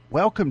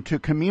Welcome to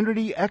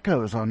Community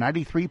Echoes on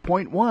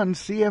 93.1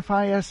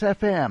 CFIS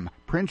FM,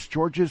 Prince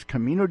George's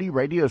community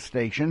radio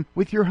station,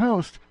 with your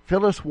host,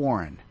 Phyllis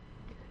Warren.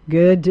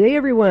 Good day,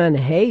 everyone.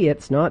 Hey,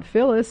 it's not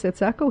Phyllis,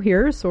 it's Echo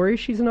here. Sorry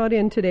she's not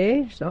in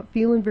today. She's not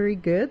feeling very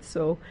good,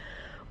 so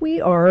we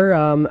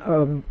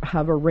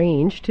have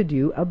arranged to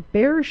do a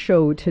bear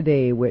show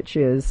today, which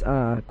is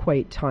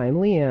quite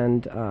timely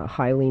and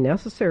highly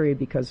necessary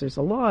because there's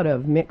a lot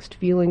of mixed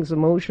feelings,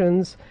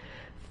 emotions,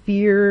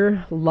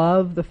 fear,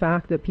 love, the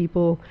fact that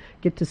people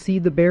get to see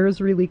the bears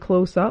really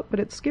close up, but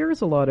it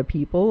scares a lot of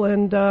people,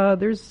 and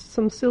there's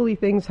some silly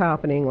things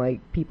happening,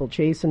 like people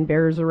chasing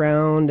bears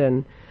around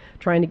and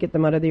trying to get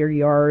them out of their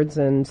yards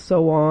and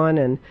so on,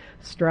 and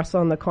stress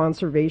on the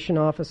conservation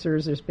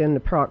officers. There's been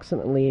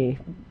approximately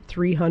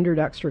 300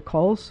 extra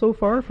calls so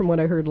far from what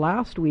I heard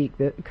last week,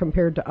 that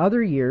compared to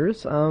other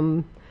years,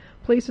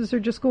 places are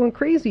just going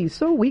crazy.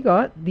 So we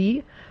got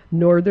the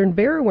Northern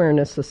Bear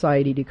Awareness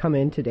Society to come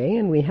in today,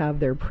 and we have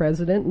their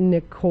president,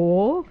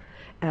 Nicole,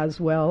 as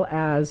well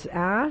as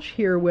Ash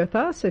here with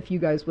us. If you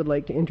guys would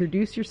like to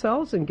introduce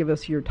yourselves and give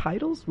us your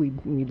titles,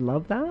 we'd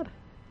love that.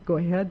 Go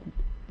ahead,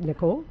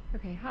 Nicole.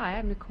 Okay, hi,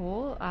 I'm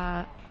Nicole.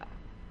 I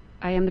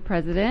am the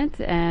president,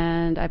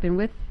 and I've been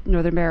with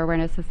Northern Bear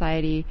Awareness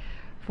Society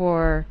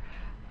for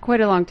quite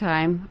a long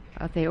time.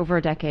 I'll say over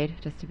a decade,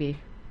 just to be,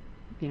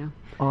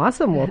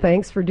 Awesome. Well,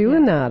 thanks for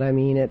doing that. I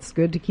mean, it's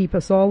good to keep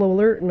us all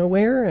alert and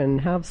aware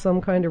and have some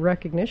kind of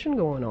recognition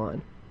going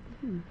on.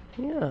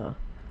 Yeah.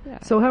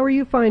 So how are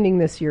you finding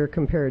this year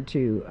compared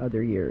to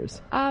other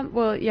years?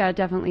 Well, yeah,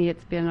 definitely.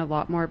 It's been a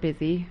lot more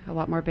busy. A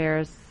lot more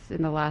bears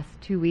in the last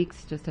 2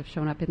 weeks just have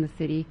shown up in the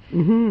city.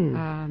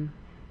 Mm-hmm.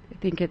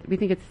 We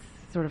think it's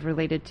sort of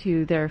related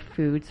to their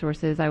food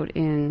sources out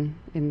in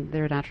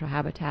their natural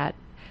habitat.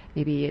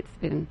 Maybe it's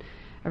been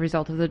a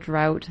result of the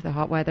drought, the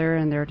hot weather,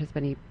 and there are just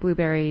many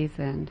blueberries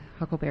and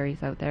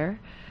huckleberries out there.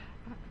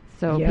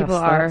 So yes, people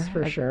are,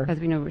 for sure. As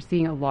we know, we're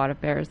seeing a lot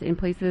of bears in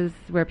places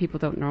where people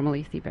don't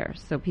normally see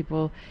bears. So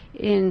people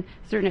in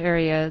certain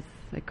areas,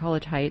 like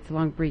College Heights,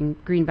 along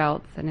green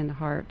belts and in the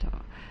heart,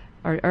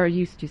 are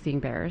used to seeing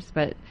bears.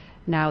 But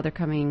now they're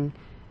coming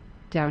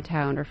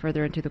downtown or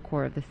further into the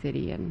core of the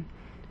city, and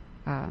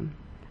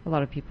a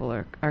lot of people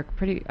are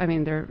pretty,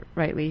 they're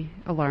rightly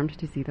alarmed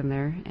to see them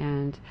there.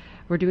 And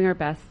we're doing our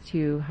best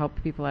to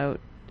help people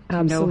out.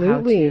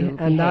 Absolutely.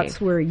 And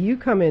that's where you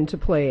come into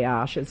play,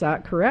 Ash. Is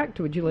that correct?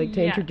 Would you like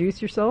to introduce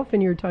yourself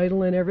and your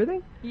title and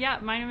everything? Yeah,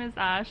 my name is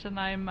Ash, and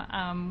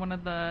I'm one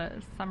of the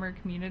summer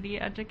community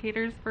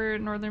educators for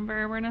Northern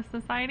Bear Awareness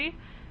Society.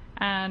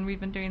 And we've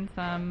been doing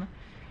some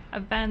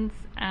events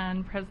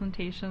and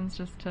presentations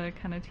just to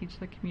kind of teach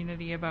the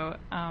community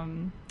about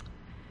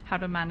how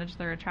to manage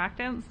their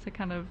attractants to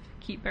kind of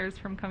keep bears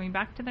from coming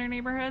back to their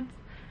neighborhoods.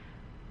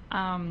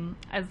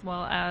 As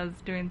well as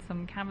doing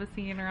some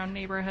canvassing around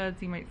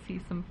neighborhoods. You might see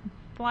some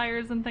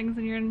flyers and things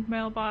in your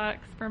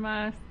mailbox from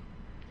us.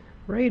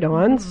 Right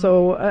on. Mm-hmm.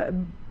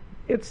 So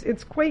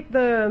it's quite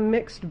the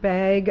mixed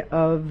bag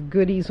of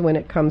goodies when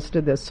it comes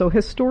to this. So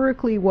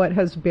historically, what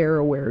has Bear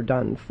Aware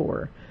done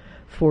for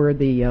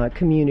the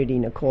community,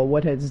 Nicole?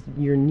 What has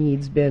your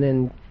needs been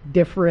in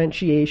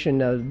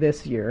differentiation of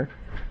this year?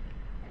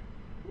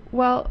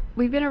 Well,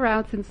 we've been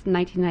around since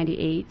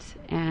 1998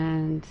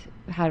 and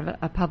had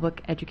a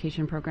public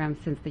education program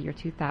since the year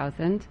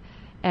 2000.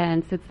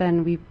 And since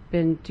then, we've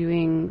been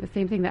doing the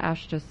same thing that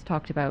Ash just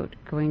talked about,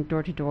 going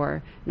door to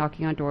door,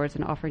 knocking on doors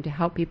and offering to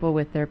help people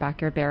with their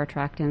backyard bear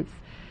attractants.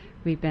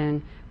 We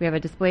have a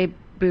display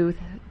booth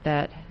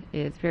that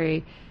is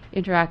very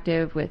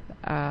interactive with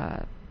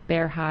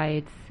bear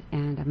hides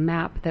and a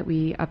map that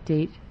we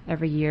update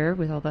every year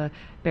with all the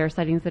bear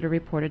sightings that are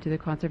reported to the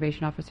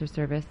Conservation Officer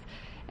Service.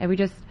 And we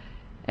just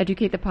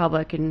educate the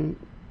public and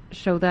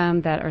show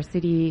them that our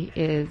city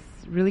is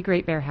really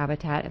great bear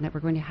habitat and that we're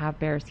going to have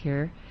bears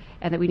here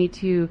and that we need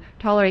to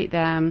tolerate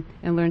them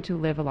and learn to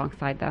live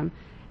alongside them.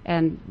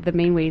 And the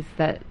main ways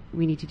that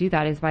we need to do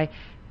that is by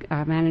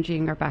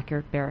managing our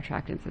backyard bear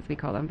attractants, as we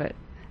call them, but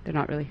they're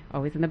not really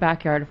always in the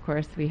backyard, of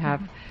course. We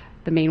have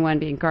the main one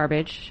being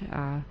garbage,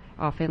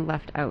 often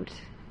left out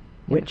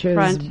which in the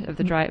front of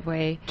the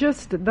driveway.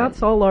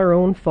 That's all our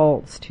own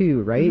faults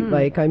too, right?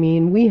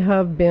 Mm-hmm. We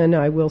have been,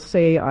 I will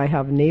say, I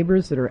have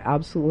neighbors that are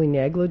absolutely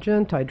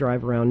negligent. I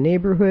drive around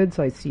neighborhoods.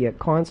 I see it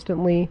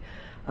constantly.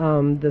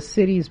 The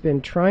city's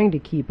been trying to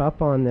keep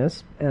up on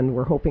this, and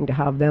we're hoping to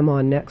have them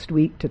on next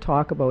week to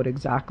talk about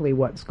exactly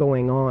what's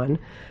going on.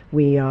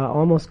 We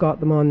almost got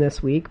them on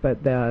this week,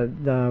 but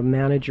the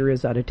manager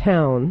is out of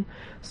town,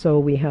 so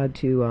we had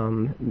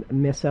to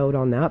miss out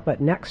on that. But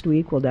next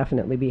week we'll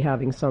definitely be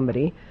having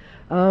somebody.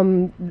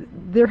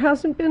 There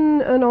hasn't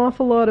been an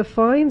awful lot of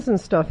fines and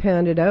stuff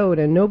handed out,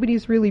 and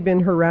nobody's really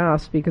been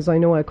harassed, because I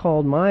know I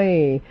called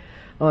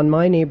on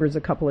my neighbors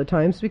a couple of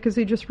times because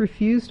they just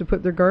refused to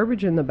put their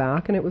garbage in the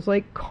back, and it was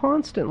like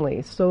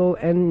constantly. So,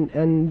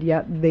 and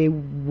yet they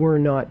were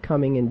not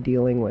coming and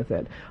dealing with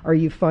it. Are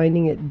you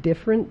finding it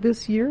different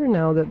this year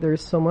now that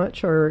there's so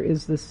much, or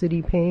is the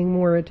city paying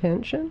more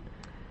attention?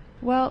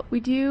 Well, we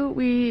do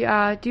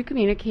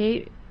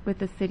communicate with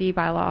the city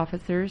bylaw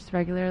officers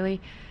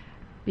regularly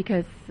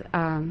because,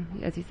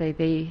 as you say,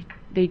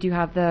 they do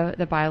have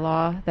the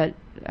bylaw that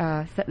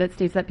that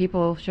states that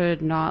people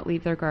should not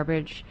leave their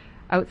garbage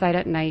outside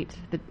at night,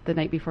 the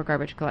night before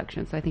garbage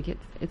collection. So I think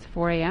it's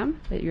 4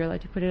 a.m. that you're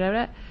allowed to put it out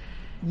at.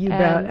 You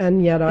bet.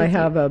 And yet I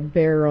have a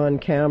bear on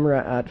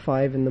camera at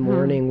 5 in the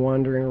morning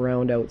wandering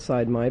around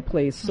outside my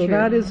place. So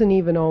that isn't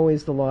even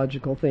always the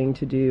logical thing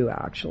to do,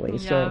 actually.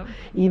 Yeah. So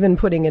even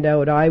putting it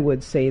out, I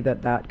would say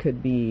that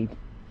could be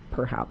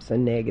perhaps a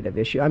negative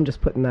issue. I'm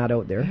just putting that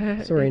out there.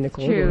 Sorry, it's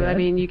Nicole. True. I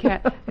mean,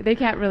 they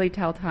can't really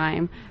tell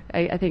time.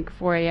 I think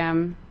 4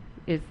 a.m.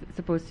 is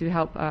supposed to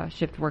help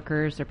shift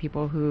workers or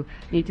people who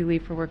need to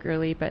leave for work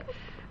early. But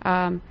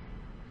I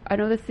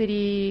know the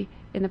city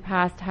in the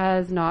past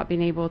has not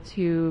been able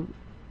to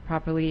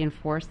properly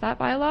enforce that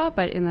bylaw,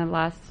 but in the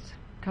last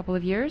couple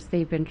of years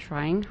they've been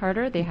trying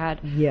harder. They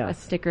had a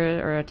sticker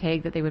or a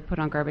tag that they would put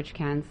on garbage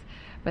cans,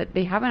 but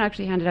they haven't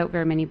actually handed out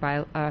very many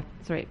fines.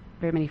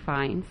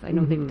 I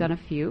know they've done a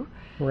few.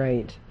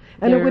 Right.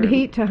 And it would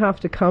hate to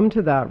have to come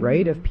to that,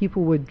 right? If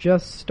people would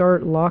just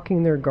start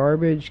locking their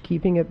garbage,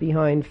 keeping it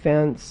behind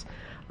fence.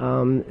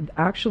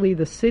 Actually,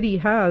 the city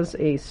has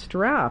a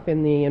strap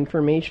in the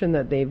information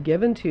that they've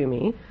given to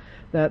me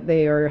that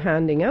they are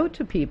handing out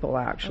to people,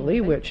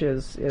 actually, which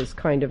is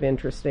kind of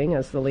interesting.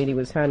 As the lady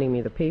was handing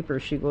me the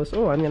paper, she goes,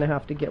 I'm going to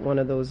have to get one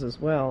of those as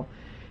well.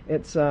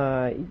 It's,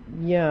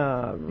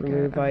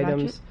 remove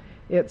items. Ratchet?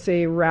 It's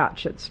a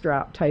ratchet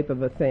strap type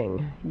of a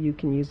thing. You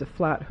can use a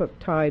flat hook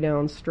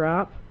tie-down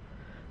strap,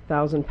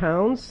 1,000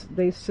 pounds,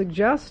 they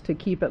suggest, to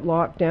keep it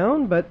locked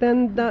down, but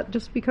then that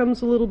just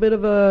becomes a little bit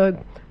of a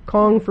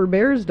Kong for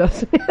bears,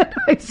 doesn't it?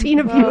 I've seen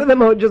a few of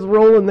them out just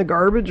rolling the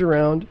garbage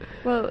around.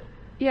 Well,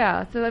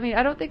 yeah, so I mean,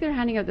 I don't think they're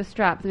handing out the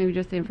straps, maybe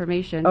just the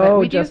information.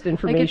 But just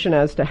information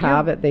as to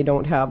have it. They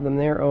don't have them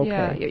there?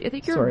 Okay. Yeah, I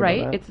think you're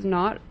right. It's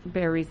not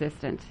bear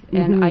resistant.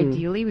 And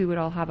ideally, we would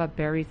all have a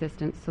bear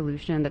resistant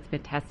solution that's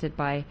been tested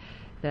by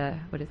the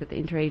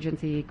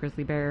Interagency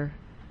Grizzly Bear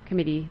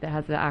Committee that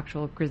has the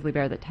actual grizzly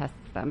bear that tests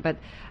them. But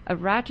a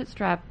ratchet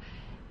strap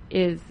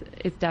is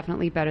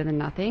definitely better than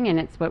nothing, and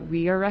it's what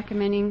we are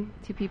recommending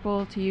to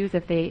people to use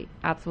if they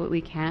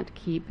absolutely can't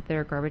keep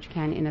their garbage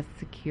can in a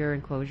secure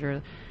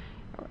enclosure,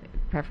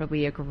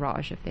 preferably a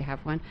garage if they have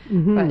one.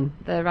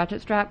 But the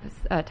ratchet strap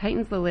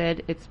tightens the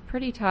lid. It's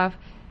pretty tough.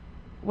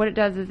 What it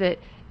does is it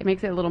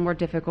makes it a little more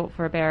difficult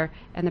for a bear,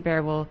 and the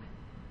bear will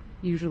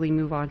usually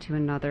move on to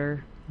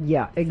another.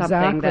 Yeah,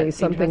 exactly.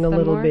 Something a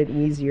little bit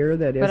easier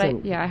that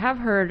isn't. I have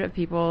heard of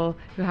people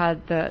who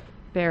had the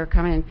bear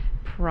come in and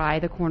pry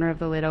the corner of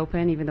the lid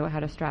open, even though it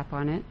had a strap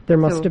on it. There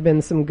must have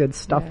been some good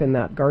stuff in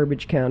that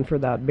garbage can for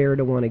that bear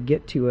to want to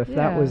get to. If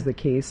that was the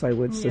case, I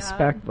would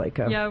suspect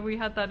Yeah, we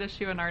had that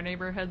issue in our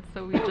neighborhood,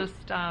 so we just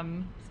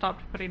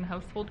stopped putting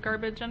household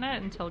garbage in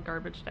it until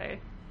garbage day.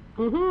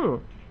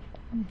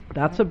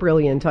 That's a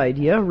brilliant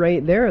idea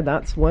right there.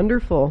 That's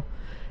wonderful.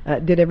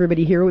 Did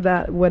everybody hear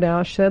what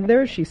Ash said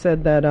there? She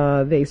said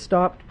that they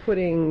stopped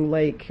putting,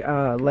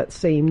 let's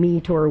say,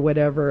 meat or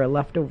whatever, a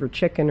leftover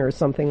chicken or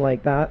something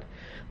like that,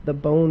 the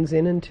bones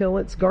in until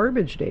it's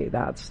garbage day.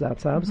 That's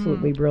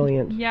absolutely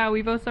brilliant. Yeah,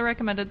 we've also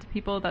recommended to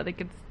people that they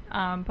could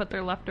put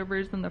their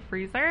leftovers in the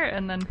freezer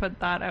and then put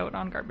that out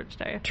on garbage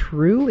day.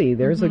 Truly,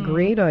 there's a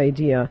great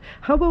idea.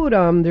 How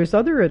about there's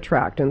other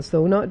attractants,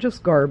 though, not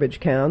just garbage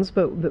cans,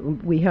 but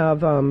we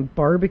have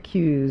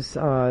barbecues,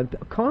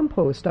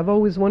 compost. I've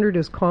always wondered,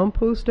 is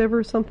compost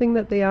ever something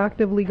that they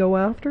actively go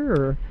after?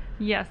 Or?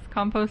 Yes,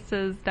 compost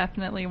is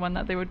definitely one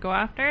that they would go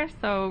after.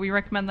 So we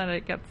recommend that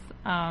it gets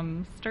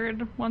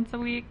stirred once a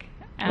week,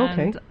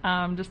 and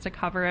just to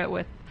cover it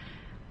with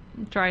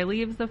dry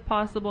leaves if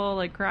possible,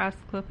 like grass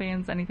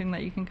clippings, anything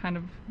that you can kind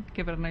of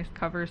give it a nice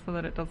cover so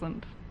that it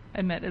doesn't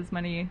emit as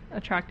many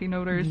attracting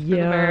odors for the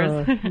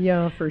bears.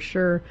 Yeah, for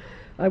sure.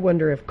 I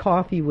wonder if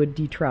coffee would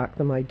detract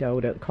them. I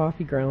doubt it.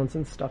 Coffee grounds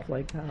and stuff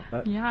like that.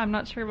 But yeah, I'm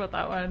not sure about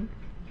that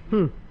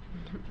one.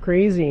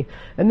 Crazy.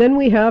 And then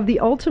we have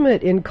the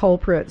ultimate in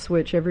culprits,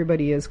 which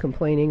everybody is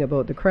complaining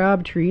about, the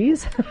crab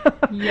trees.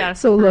 Yes.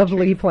 So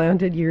lovely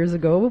planted years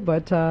ago,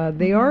 but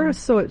they are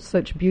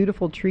such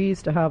beautiful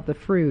trees to have the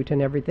fruit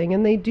and everything,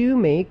 and they do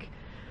make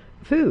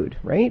food,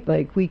 right?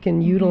 Like, we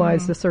can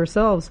utilize this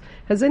ourselves.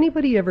 Has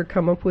anybody ever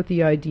come up with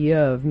the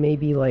idea of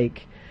maybe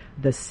like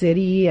the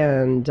city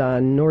and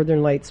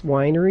Northern Lights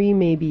Winery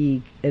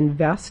maybe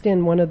invest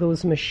in one of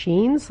those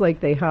machines like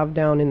they have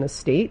down in the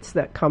States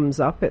that comes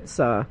up?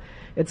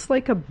 It's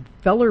like a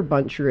feller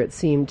buncher, it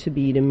seemed to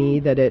be to me,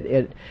 that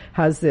it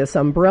has this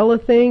umbrella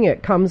thing.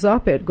 It comes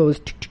up, it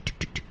goes,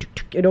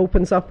 it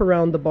opens up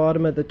around the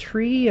bottom of the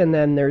tree, and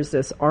then there's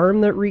this arm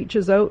that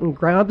reaches out and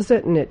grabs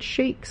it, and it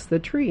shakes the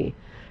tree.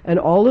 And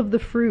all of the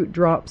fruit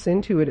drops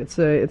into it.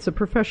 It's a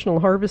professional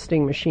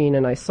harvesting machine,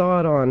 and I saw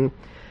it on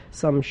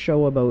some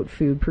show about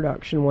food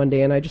production one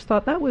day, and I just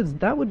thought that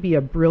would be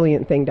a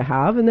brilliant thing to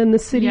have. And then the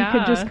city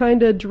could just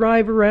kind of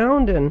drive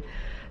around and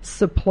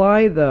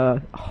supply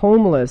the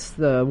homeless,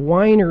 the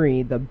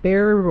winery, the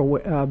bear,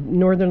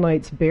 Northern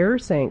Lights Bear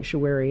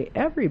Sanctuary,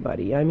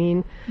 everybody. I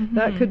mean,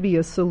 that could be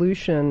a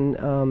solution,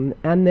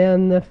 and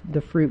then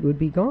the fruit would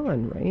be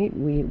gone, right?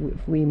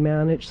 If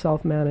we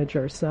self-manage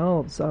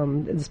ourselves.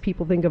 Does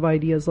people think of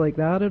ideas like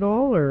that at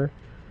all, or?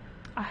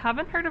 I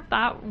haven't heard of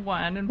that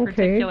one in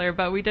particular,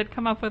 but we did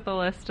come up with a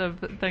list of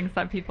things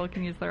that people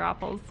can use their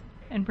apples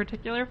in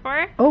particular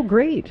for. Oh,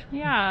 great.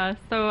 Yeah,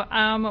 so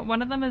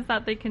one of them is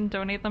that they can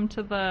donate them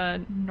to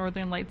the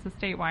Northern Lights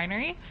Estate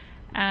Winery,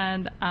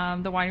 and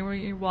the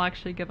winery will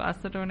actually give us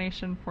a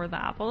donation for the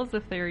apples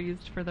if they are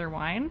used for their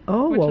wine.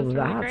 Oh, which well, is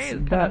really great.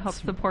 It kind of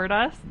helps support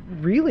us.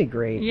 Really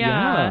great.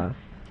 Yeah.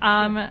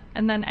 And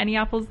then any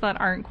apples that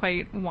aren't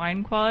quite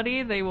wine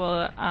quality, they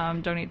will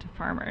donate to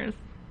farmers.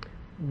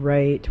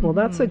 Right. Well,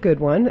 that's a good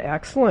one.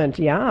 Excellent.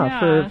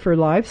 Yeah. For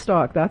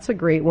livestock, that's a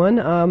great one.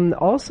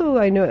 Also,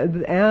 I know,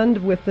 and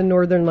with the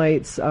Northern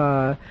Lights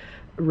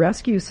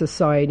Rescue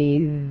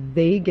Society,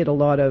 they get a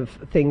lot of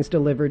things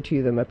delivered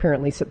to them.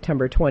 Apparently,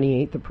 September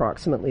 28th,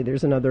 approximately,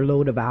 there's another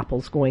load of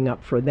apples going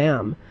up for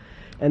them.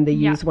 And they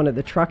use one of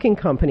the trucking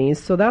companies.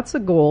 So that's a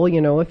goal,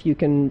 if you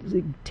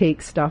can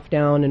take stuff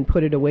down and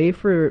put it away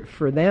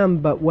for them.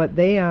 But what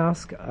they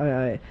ask,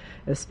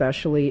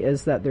 especially,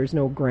 is that there's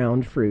no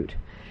ground fruit.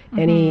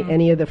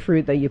 Any of the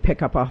fruit that you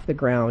pick up off the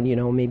ground,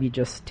 maybe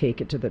just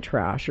take it to the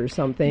trash or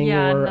something,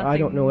 or I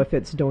don't know if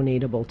it's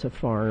donatable to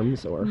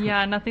farms or.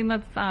 Yeah, nothing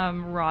that's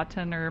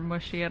rotten or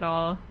mushy at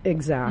all.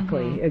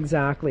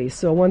 Exactly.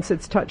 So once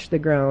it's touched the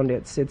ground,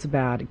 it's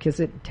bad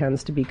because it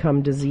tends to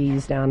become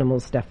diseased.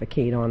 Animals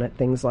defecate on it,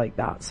 things like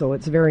that. So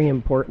it's very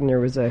important. There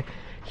was a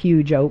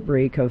huge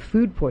outbreak of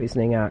food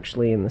poisoning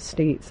actually in the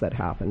States that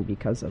happened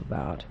because of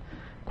that.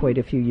 Quite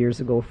a few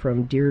years ago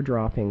from deer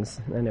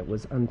droppings, and it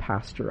was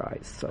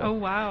unpasteurized. So, oh,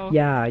 wow.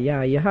 Yeah,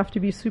 you have to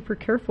be super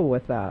careful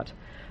with that.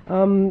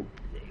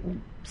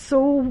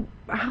 So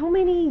how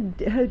many,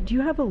 do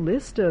you have a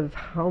list of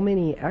how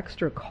many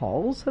extra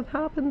calls have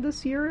happened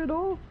this year at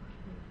all?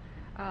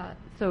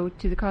 So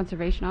to the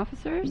conservation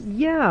officers?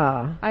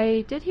 Yeah.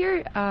 I did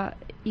hear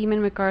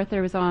Eamon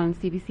MacArthur was on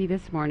CBC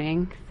this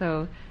morning,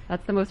 so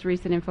that's the most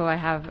recent info I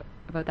have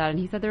about that, and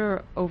he said there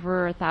were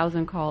over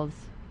 1,000 calls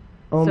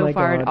so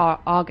far in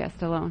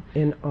August alone.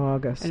 In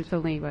August. And it's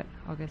only,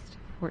 August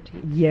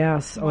 14th?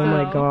 Yes. Wow. Oh,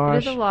 my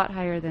gosh. It is a lot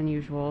higher than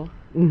usual.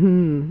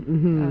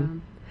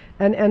 And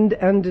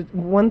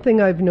one thing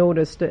I've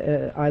noticed,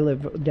 I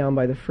live down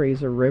by the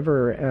Fraser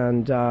River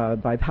and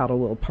by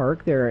Paddlewell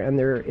Park there, and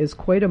there is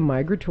quite a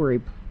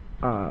migratory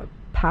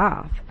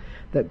path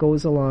that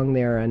goes along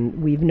there.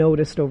 And we've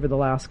noticed over the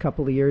last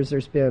couple of years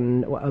there's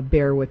been a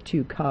bear with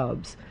 2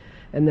 cubs.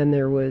 And then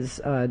there was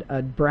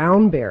a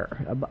brown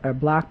bear, a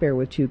black bear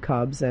with 2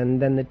 cubs,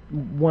 and then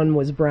one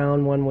was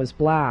brown, one was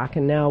black,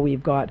 and now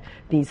we've got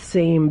these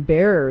same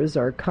bears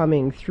are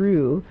coming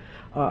through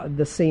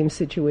the same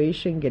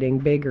situation, getting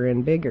bigger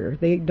and bigger.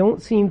 They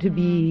don't seem to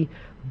be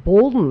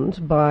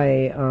boldened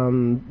by,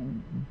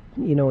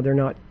 they're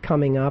not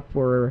coming up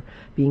or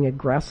being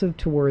aggressive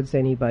towards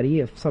anybody.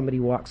 If somebody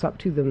walks up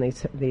to them,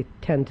 they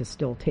tend to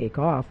still take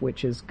off,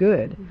 which is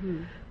good.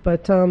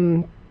 But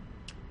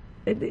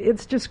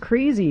it's just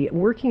crazy.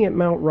 Working at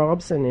Mount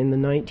Robson in the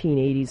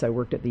 1980s, I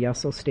worked at the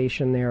Esso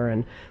station there,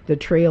 and the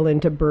trail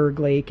into Berg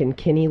Lake and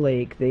Kinney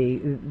Lake,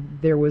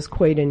 there was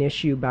quite an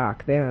issue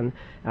back then.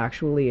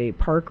 Actually, a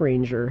park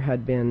ranger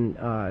had been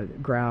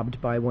grabbed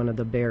by one of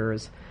the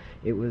bears.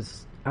 It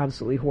was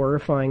absolutely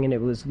horrifying, and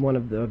it was one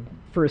of the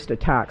first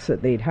attacks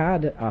that they'd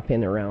had up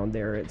and around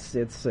there.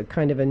 It's a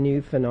kind of a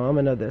new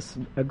phenomena, this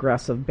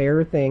aggressive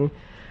bear thing.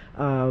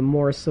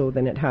 More so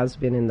than it has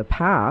been in the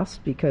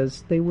past,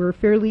 because they were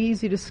fairly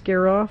easy to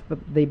scare off, but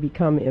they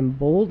become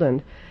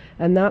emboldened,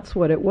 and that's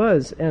what it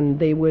was. And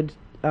they would,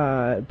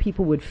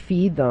 people would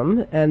feed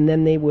them, and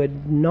then they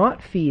would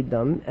not feed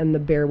them, and the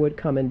bear would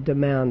come and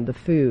demand the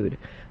food.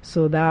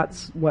 So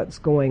that's what's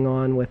going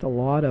on with a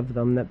lot of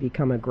them that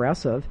become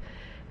aggressive.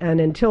 And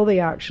until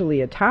they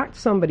actually attacked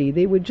somebody,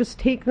 they would just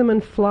take them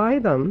and fly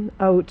them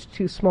out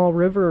to Small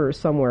River or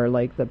somewhere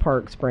like the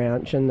Parks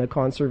Branch and the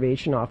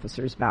conservation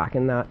officers back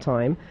in that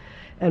time.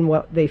 And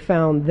what they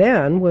found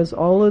then was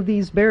all of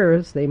these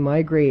bears, they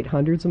migrate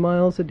hundreds of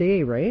miles a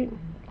day, right?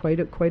 Quite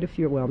a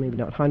few, well, maybe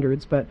not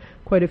hundreds, but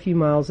quite a few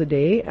miles a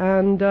day.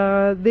 And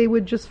they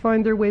would just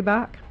find their way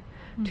back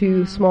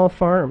to small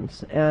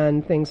farms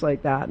and things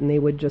like that. And they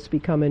would just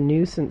become a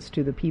nuisance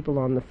to the people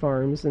on the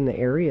farms in the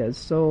areas.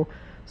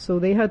 So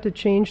they had to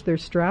change their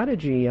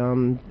strategy.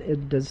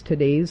 Does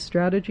today's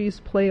strategies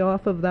play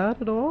off of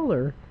that at all,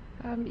 or?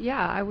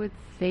 Yeah, I would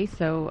say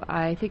so.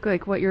 I think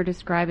like what you're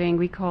describing,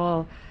 we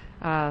call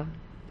 2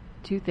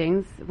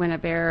 things. When a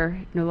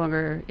bear no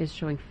longer is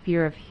showing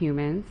fear of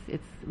humans,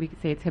 we could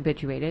say it's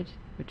habituated,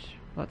 which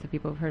lots of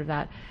people have heard of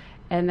that.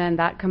 And then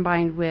that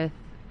combined with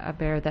a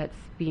bear that's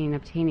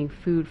obtaining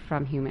food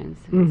from humans,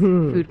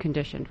 food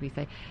conditioned, we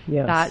say.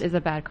 Yes. That is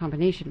a bad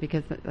combination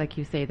because, like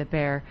you say, the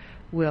bear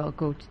will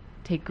go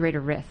take greater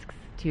risks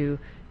to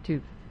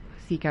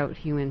seek out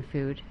human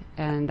food,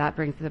 and that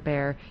brings the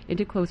bear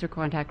into closer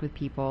contact with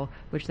people,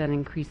 which then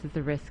increases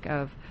the risk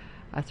of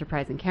a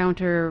surprise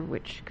encounter,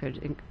 which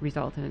could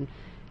result in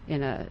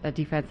a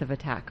defensive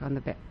attack on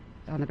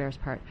the bear's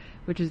part,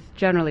 which is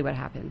generally what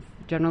happens.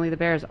 Generally, the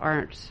bears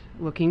aren't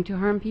looking to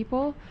harm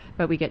people,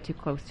 but we get too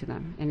close to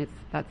them, and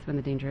that's when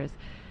the danger is.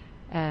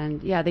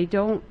 And yeah, they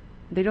don't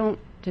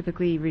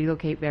typically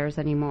relocate bears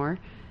anymore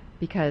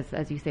because,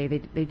 as you say,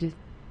 they just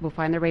will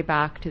find their way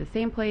back to the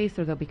same place,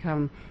 or they'll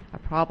become a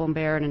problem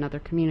bear in another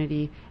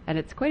community, and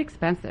it's quite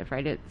expensive,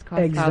 right? It's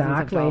costs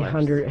thousands of dollars.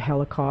 100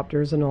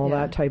 helicopters and all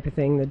that type of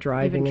thing, the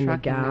driving and the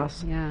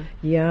gas.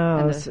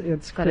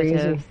 It's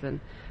crazy.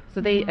 So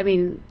they, I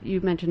mean,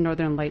 you mentioned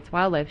Northern Lights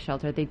Wildlife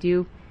Shelter. They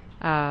do,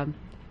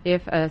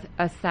 if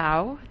a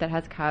sow that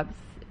has cubs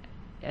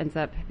ends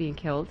up being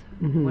killed,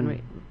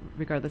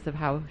 regardless of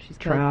how she's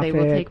killed, they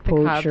will take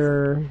the cubs.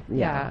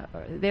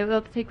 They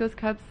will take those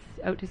cubs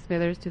out to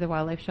Smithers to the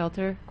wildlife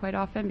shelter quite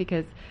often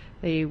because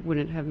they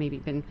wouldn't have maybe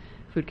been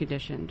food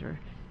conditioned or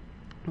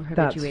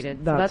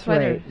habituated. That's why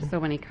there's so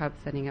many cubs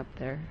ending up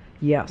there.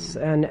 Yes,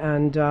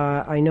 and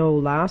I know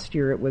last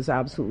year it was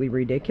absolutely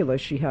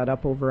ridiculous. She had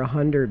up over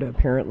 100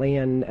 apparently,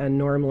 and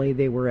normally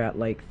they were at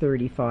like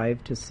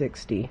 35 to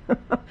 60,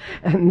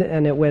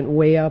 and it went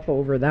way up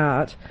over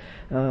that.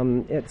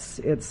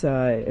 It's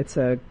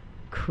a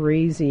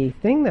crazy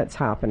thing that's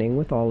happening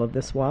with all of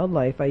this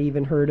wildlife. I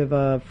even heard of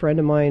a friend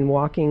of mine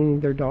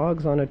walking their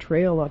dogs on a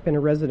trail up in a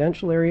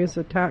residential area,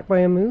 attacked by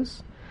a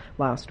moose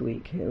last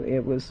week.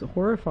 It was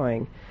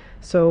horrifying.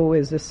 So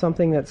is this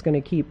something that's going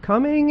to keep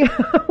coming?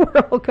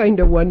 We're all kind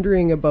of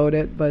wondering about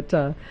it, but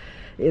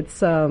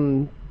it's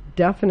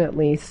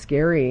definitely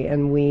scary,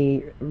 and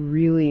we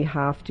really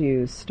have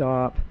to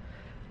stop.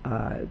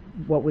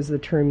 What was the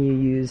term you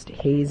used?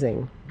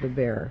 Hazing the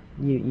bear.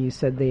 You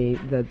said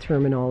the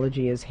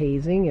terminology is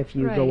hazing. If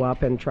you go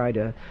up and try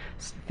to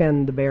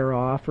fend the bear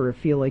off, or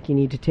feel like you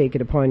need to take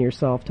it upon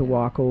yourself to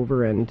walk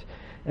over and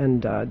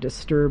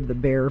disturb the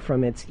bear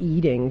from its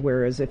eating,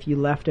 whereas if you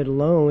left it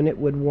alone, it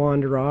would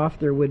wander off.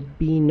 There would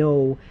be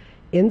no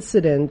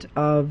incident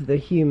of the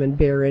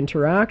human-bear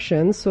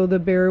interaction, so the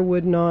bear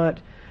would not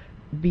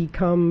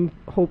become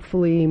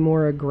hopefully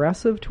more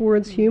aggressive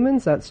towards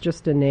humans. That's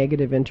just a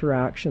negative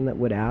interaction that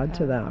would add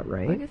to that,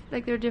 right? Well, I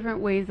guess there are different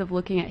ways of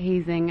looking at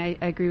hazing. I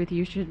agree with you.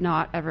 You should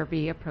not ever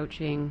be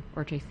approaching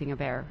or chasing a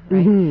bear,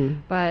 right?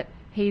 But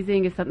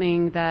hazing is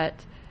something that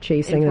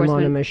chasing them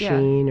on a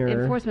machine or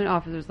enforcement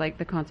officers, like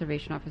the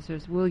conservation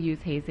officers, will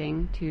use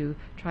hazing to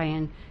try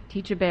and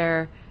teach a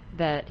bear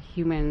that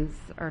humans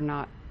are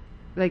not,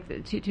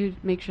 like, to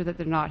make sure that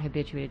they're not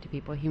habituated to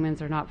people. Humans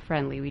are not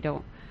friendly. We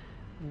don't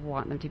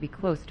want them to be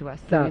close to us.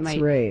 So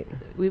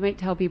we might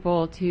tell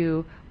people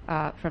to,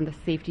 from the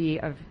safety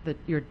of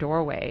your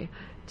doorway,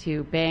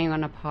 to bang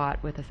on a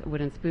pot with a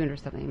wooden spoon or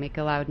something, make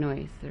a loud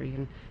noise, or you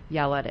can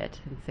yell at it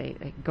and say,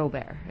 like, "Go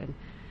bear," and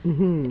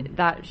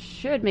that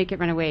should make it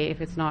run away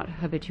if it's not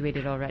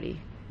habituated already.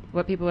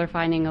 What people are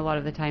finding a lot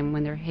of the time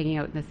when they're hanging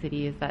out in the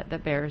city is that the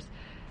bears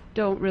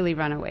don't really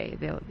run away.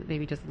 They'll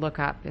maybe just look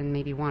up and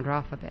maybe wander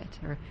off a bit.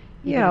 Or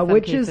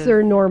which is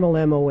their normal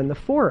MO in the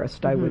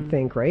forest, I would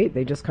think, right?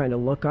 They just kind of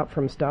look up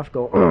from stuff,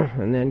 go,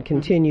 and then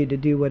continue to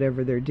do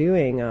whatever they're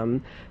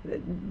doing.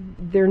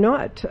 They're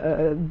not,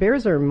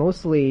 bears are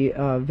mostly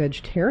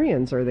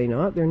vegetarians, are they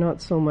not? They're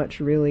not so much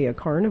really a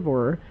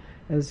carnivore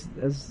as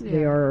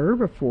they are a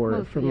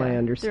herbivore, from my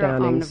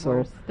understanding.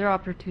 They're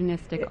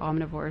opportunistic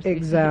omnivores.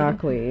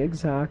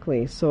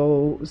 Exactly.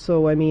 So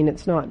I mean,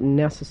 it's not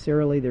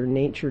necessarily their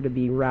nature to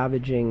be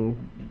ravaging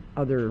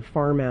other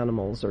farm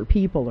animals or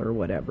people or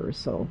whatever.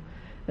 So,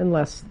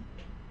 unless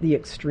the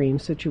extreme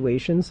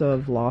situations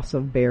of loss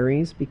of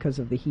berries because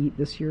of the heat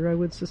this year, I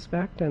would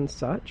suspect, and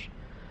such.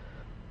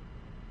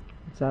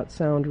 Does that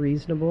sound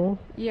reasonable?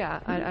 Yeah,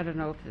 I don't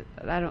know if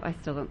I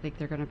still don't think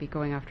they're going to be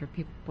going after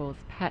people's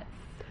pets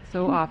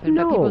so often,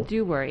 but people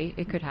do worry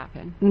it could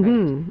happen.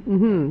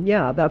 Right?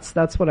 Yeah,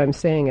 that's what I'm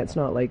saying. It's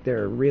not like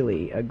they're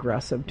really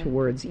aggressive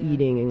towards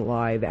eating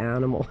live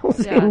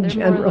animals in they're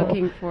general. More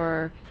looking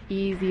for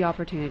easy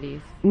opportunities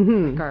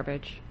with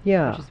garbage.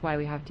 Yeah, which is why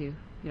we have to,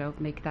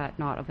 make that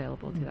not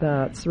available to them.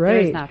 That's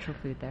right. There's natural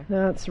food there.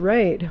 That's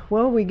right.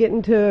 Well, we get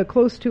into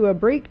close to a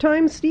break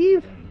time,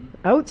 Steve.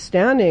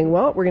 Outstanding.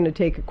 Well, we're going to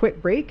take a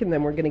quick break, and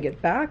then we're going to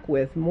get back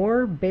with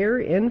more bear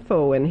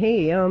info. And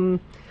hey,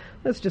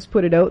 let's just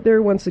put it out there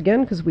once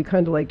again, because we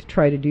kind of like to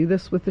try to do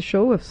this with the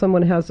show. If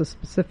someone has a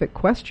specific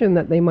question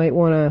that they might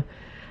want to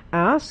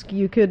ask,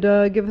 you could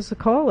give us a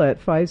call at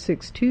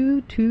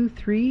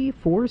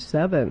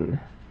 562-2347.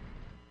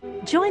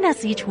 Join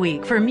us each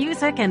week for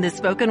Music and the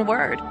Spoken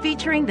Word,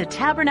 featuring the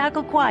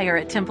Tabernacle Choir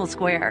at Temple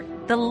Square,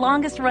 the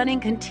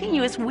longest-running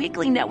continuous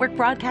weekly network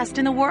broadcast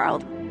in the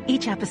world.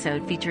 Each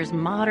episode features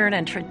modern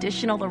and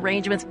traditional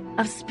arrangements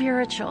of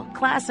spiritual,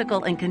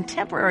 classical, and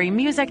contemporary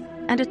music,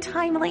 and a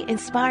timely,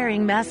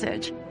 inspiring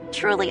message.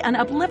 Truly an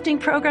uplifting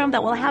program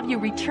that will have you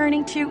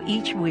returning to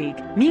each week.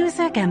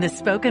 Music and the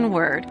Spoken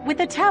Word with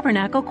the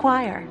Tabernacle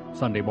Choir.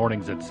 Sunday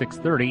mornings at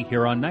 6:30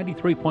 here on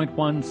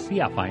 93.1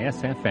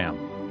 CFIS FM.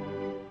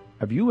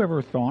 Have you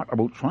ever thought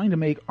about trying to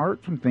make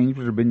art from things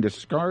which have been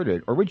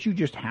discarded or which you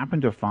just happen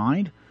to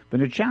find? The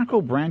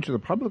Nechako branch of the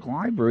Public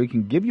Library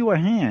can give you a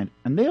hand,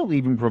 and they'll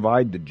even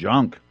provide the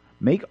junk.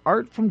 Make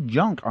art from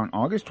junk on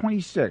August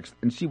 26th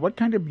and see what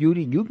kind of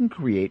beauty you can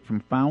create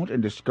from found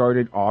and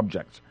discarded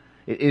objects.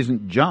 It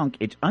isn't junk,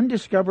 it's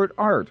undiscovered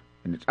art,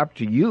 and it's up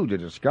to you to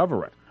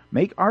discover it.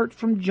 Make art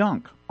from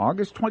junk,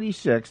 August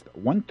 26th,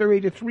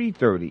 1:30 to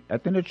 3:30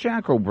 at the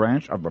Nechako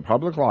branch of the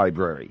Public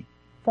Library.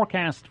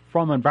 Forecast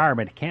from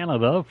Environment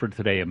Canada for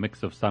today, a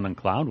mix of sun and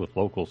cloud with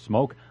local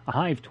smoke, a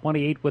high of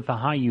 28 with a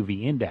high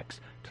UV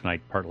index. Tonight,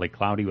 partly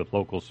cloudy with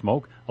local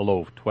smoke, a low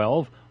of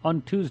 12.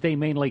 On Tuesday,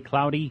 mainly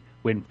cloudy,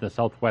 wind from the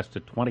southwest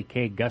at 20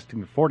 km,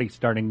 gusting to 40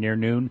 starting near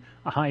noon,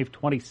 a high of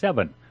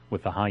 27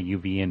 with a high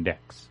UV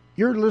index.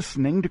 You're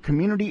listening to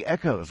Community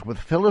Echoes with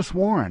Phyllis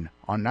Warren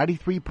on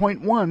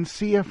 93.1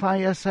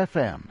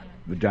 CFIS-FM.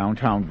 The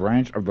downtown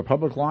branch of the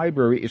Public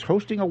Library is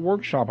hosting a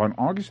workshop on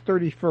August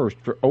 31st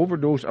for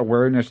Overdose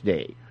Awareness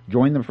Day.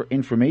 Join them for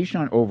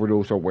information on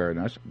overdose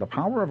awareness, the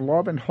power of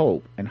love and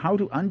hope, and how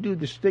to undo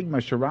the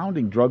stigma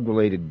surrounding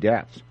drug-related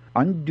deaths.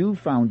 Undo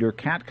founder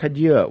Kat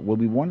Kadia will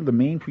be one of the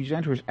main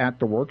presenters at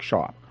the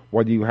workshop.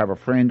 Whether you have a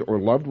friend or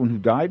loved one who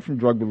died from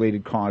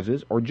drug-related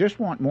causes or just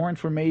want more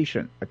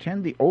information,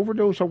 attend the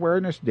Overdose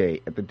Awareness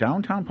Day at the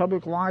Downtown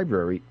Public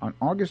Library on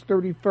August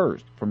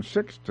 31st from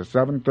 6 to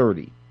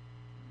 7:30.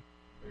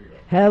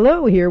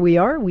 Hello, here we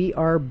are. We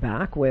are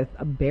back with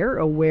Bear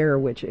Aware,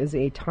 which is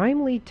a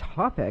timely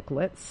topic.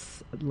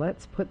 Let's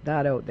put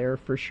that out there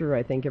for sure.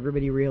 I think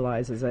everybody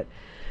realizes it.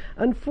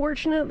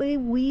 Unfortunately,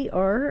 we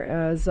are,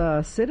 as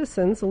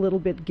citizens, a little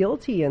bit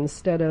guilty.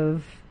 Instead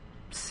of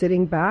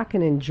sitting back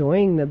and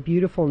enjoying the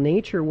beautiful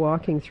nature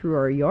walking through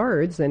our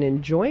yards and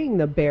enjoying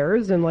the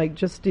bears and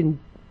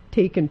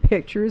taking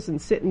pictures and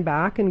sitting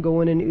back and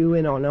going and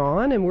oohing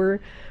on, and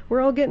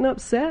we're all getting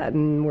upset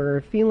and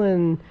we're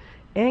feeling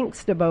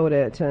angst about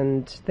it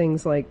and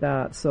things like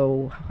that.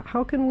 So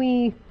how can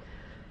we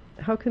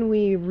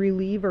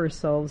relieve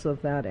ourselves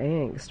of that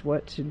angst?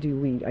 What do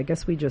we? I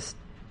guess we just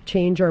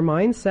change our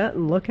mindset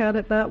and look at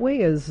it that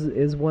way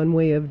is one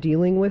way of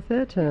dealing with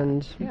it.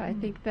 And yeah, I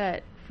think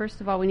that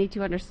first of all we need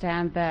to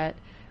understand that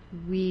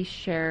we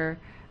share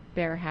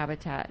bear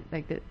habitat.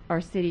 Our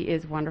city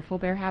is wonderful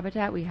bear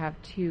habitat. We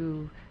have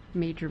 2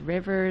 major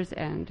rivers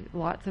and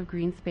lots of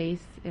green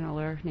space in all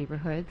our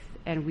neighborhoods,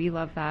 and we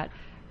love that.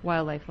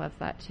 Wildlife loves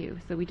that too.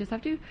 So we just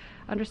have to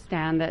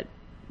understand that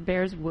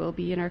bears will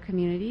be in our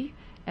community,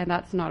 and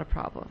that's not a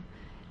problem.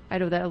 I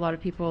know that a lot of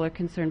people are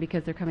concerned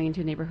because they're coming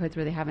into neighborhoods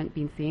where they haven't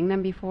been seeing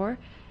them before,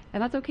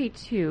 and that's okay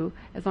too,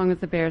 as long as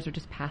the bears are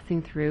just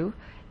passing through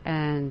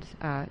and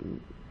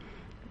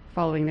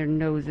following their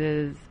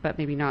noses, but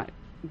maybe not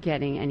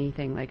getting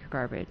anything like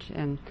garbage.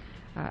 And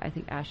I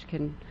think Ash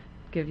can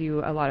give you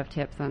a lot of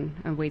tips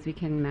on ways we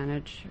can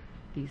manage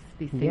these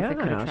things that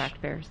could attract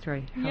bears to our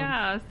house.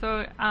 Yeah,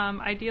 so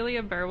ideally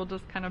a bear will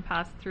just kind of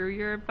pass through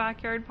your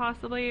backyard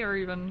possibly, or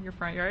even your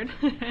front yard,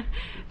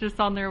 just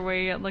on their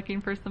way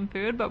looking for some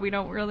food, but we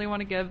don't really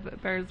want to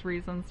give bears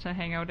reasons to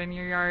hang out in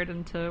your yard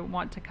and to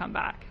want to come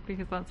back,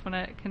 because that's when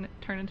it can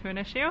turn into an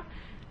issue.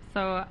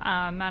 So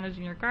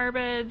managing your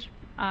garbage,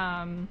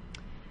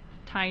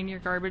 tying your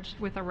garbage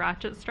with a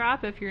ratchet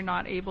strap if you're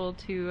not able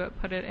to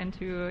put it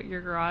into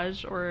your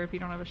garage or if you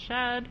don't have a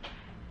shed,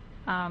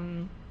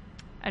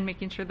 and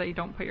making sure that you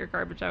don't put your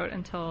garbage out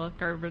until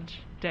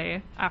garbage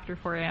day after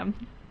 4 a.m.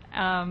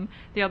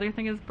 The other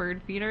thing is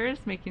bird feeders,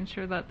 making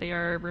sure that they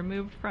are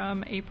removed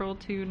from April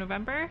to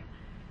November.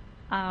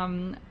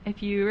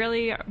 If you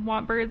really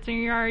want birds in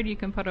your yard, you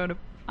can put out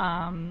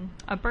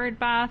a bird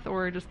bath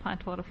or just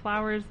plant a lot of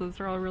flowers. Those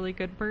are all really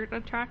good bird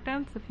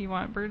attractants if you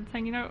want birds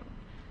hanging out.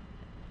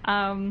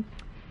 And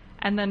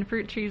then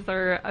fruit trees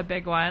are a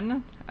big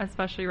one,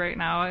 especially right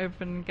now. I've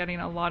been getting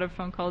a lot of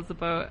phone calls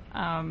about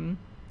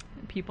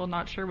people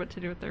not sure what to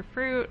do with their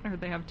fruit, or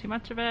they have too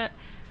much of it.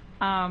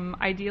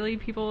 Ideally,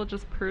 people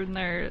just prune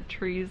their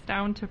trees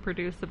down to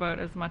produce about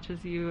as much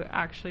as you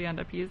actually end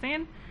up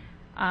using.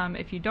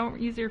 If you don't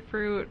use your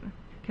fruit,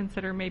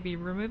 consider maybe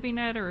removing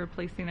it or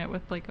replacing it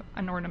with like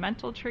an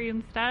ornamental tree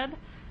instead.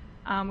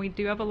 We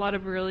do have a lot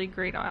of really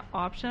great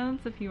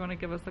options. If you want to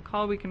give us a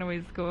call, we can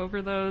always go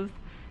over those.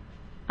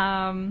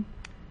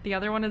 The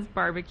other one is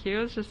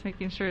barbecues, just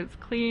making sure it's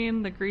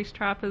clean, the grease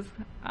trap is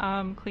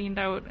cleaned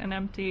out and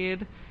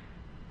emptied.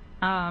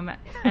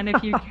 And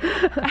if you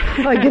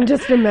I can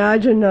just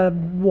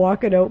imagine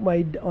walking out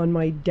on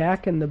my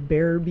deck and the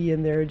bear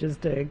being there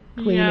just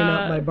cleaning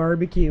up my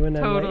barbecue, and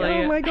totally.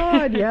 I'm like, oh my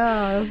god,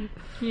 yeah.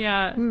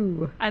 Yeah.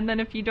 Ooh. And then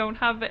if you don't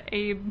have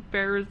a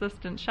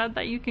bear-resistant shed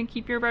that you can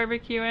keep your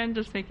barbecue in,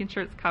 just making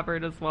sure it's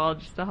covered as well,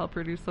 just to help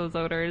reduce those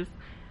odors.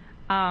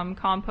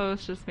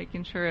 Compost, just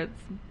making sure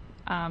it's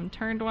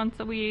turned once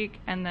a week,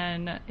 and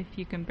then if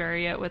you can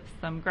bury it with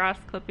some grass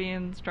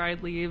clippings,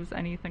 dried leaves,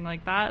 anything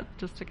like that,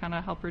 just to kind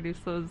of help reduce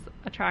those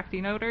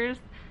attracting odors.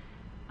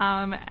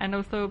 And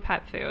also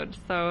pet food.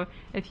 So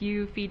if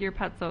you feed your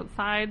pets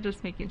outside,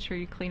 just making sure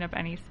you clean up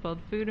any spilled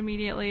food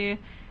immediately,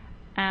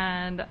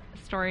 and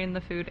storing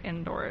the food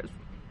indoors.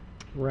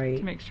 Right.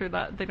 to make sure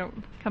that they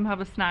don't come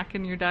have a snack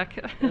in your deck.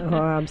 Oh,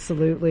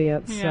 absolutely.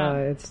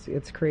 Yeah.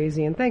 It's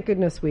crazy. And thank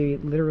goodness we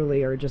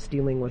literally are just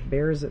dealing with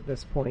bears at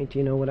this point.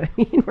 You know what I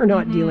mean? We're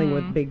not dealing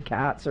with big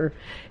cats or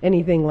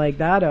anything like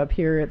that up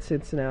here. It's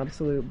an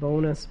absolute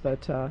bonus.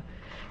 But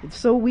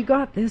so we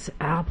got this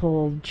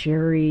apple,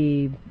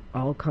 cherry,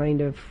 all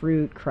kind of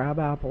fruit,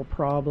 crabapple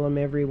problem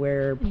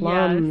everywhere.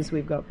 Plums. Yes.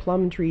 We've got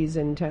plum trees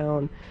in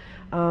town.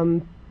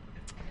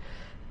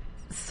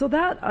 So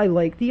that I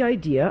like the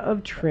idea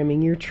of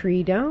trimming your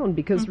tree down,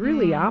 because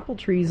really apple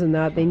trees and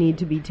that, they need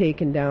to be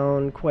taken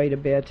down quite a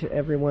bit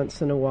every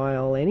once in a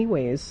while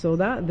anyways. So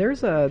that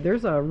there's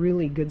a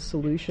really good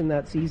solution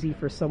that's easy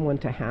for someone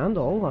to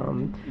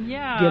handle.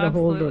 Yeah, get a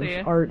hold absolutely.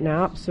 of Art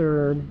Naps,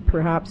 or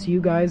perhaps you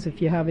guys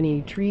if you have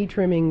any tree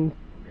trimming.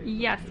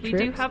 Yes, we do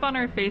tricks? have on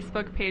our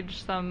Facebook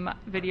page some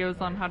videos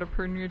on how to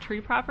prune your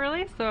tree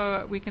properly,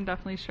 so we can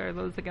definitely share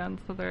those again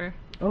so they're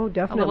Oh, a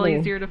definitely.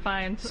 little easier to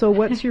find. So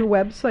what's your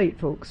website,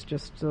 folks,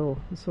 just so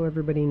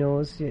everybody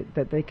knows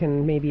that they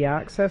can maybe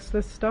access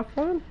this stuff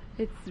on?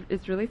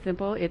 It's really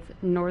simple. It's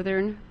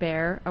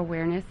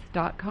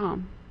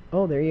northernbearawareness.com.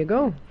 Oh, there you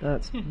go.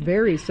 That's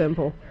very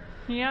simple.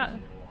 Yeah.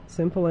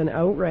 Simple and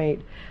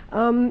outright.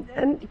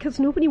 And because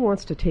nobody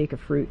wants to take a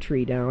fruit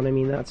tree down. I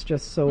mean, that's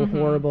just so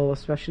horrible,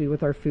 especially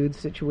with our food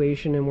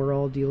situation, and we're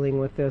all dealing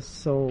with this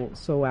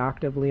so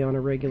actively on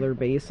a regular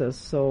basis.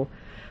 So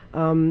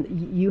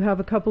you have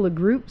a couple of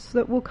groups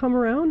that will come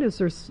around. Is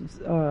there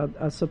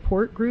a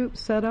support group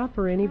set up,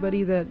 or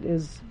anybody that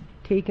is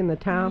taking the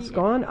task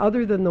on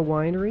other than the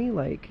winery?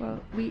 Like, Well,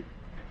 we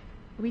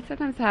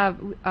sometimes have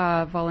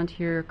a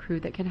volunteer crew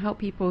that can help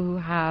people who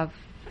have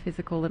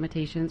physical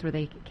limitations where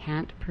they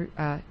can't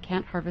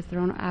harvest their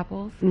own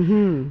apples.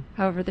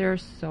 However, there are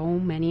so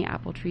many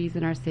apple trees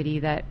in our city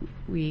that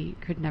we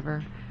could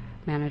never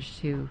manage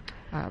to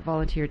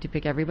volunteer to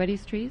pick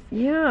everybody's trees.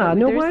 yeah, But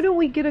no, there's- why don't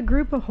we get a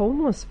group of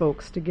homeless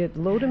folks to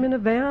load them in a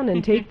van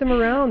and take them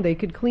around? They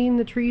could clean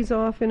the trees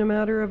off in a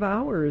matter of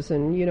hours,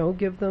 and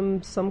give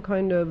them some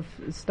kind of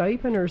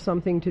stipend or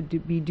something to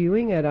be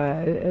doing it.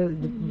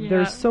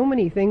 There's so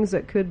many things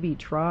that could be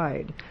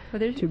tried But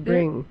there's- to there-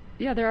 bring.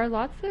 Yeah, there are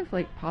lots of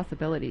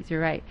possibilities.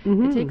 You're right.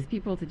 It takes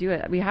people to do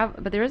it.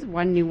 But there is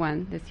one new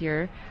one this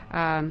year.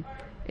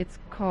 It's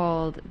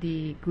called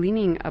the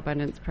Gleaning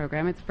Abundance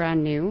Program. It's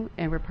brand new,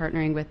 and we're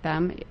partnering with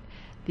them.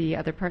 The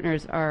other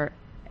partners are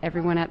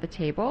Everyone at the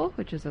Table,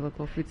 which is a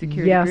local food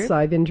security Yes, group.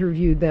 I've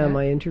interviewed them. Yeah.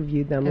 I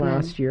interviewed them And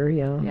last year.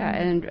 Yeah. Yeah,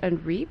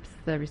 and REAPS,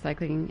 the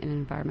Recycling and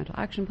Environmental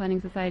Action Planning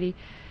Society.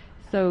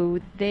 So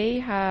they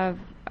have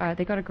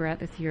they got a grant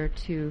this year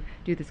to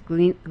do this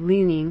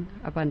Gleaning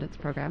Abundance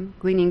Program.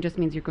 Gleaning just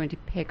means you're going to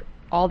pick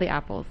all the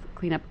apples,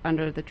 clean up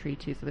under the tree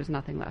too, so there's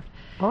nothing left.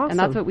 Awesome. And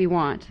that's what we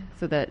want,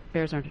 so that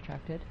bears aren't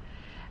attracted.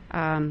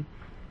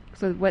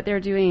 So what they're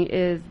doing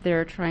is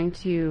they're trying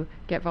to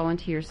get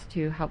volunteers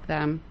to help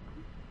them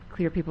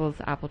clear people's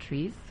apple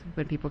trees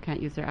when people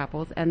can't use their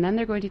apples, and then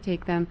they're going to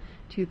take them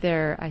to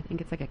their, I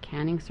think it's like a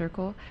canning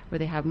circle, where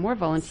they have more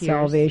volunteers.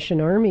 Salvation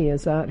Army,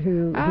 is that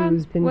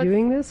who's been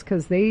doing this?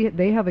 Because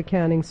they have a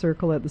canning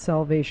circle at the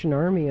Salvation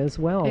Army as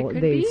well. It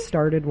could They be.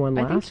 started one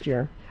I think last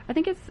year. I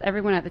think it's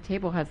Everyone at the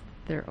Table has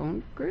their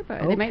own group.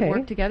 They might Okay.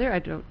 work together.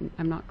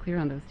 I'm not clear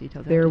on those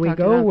details. I have There to we talk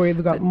to go. them.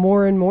 We've got But-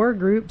 more and more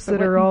groups but that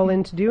what- are all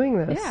into doing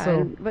this. Yeah, so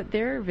and what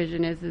their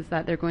vision is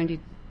that they're going to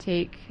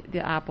take the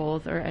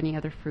apples or any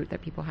other fruit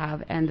that people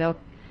have, and they'll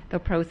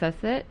process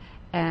it,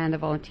 and the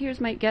volunteers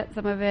might get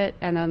some of it,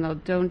 and then they'll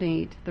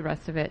donate the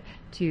rest of it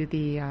to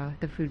the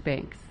food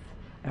banks.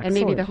 And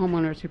maybe the Excellent.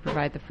 homeowners who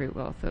provide the fruit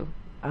will also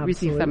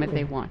receive some if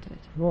Absolutely. they want it.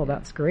 well,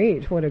 that's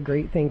great. What a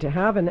great thing to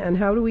have. And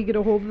how do we get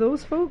a hold of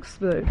those folks?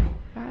 They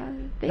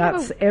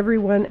That's have a,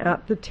 Everyone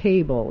at the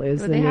Table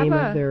is Well, the they have name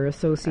a- of their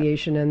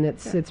association, and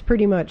it's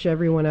pretty much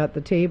Everyone at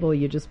the Table.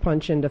 You just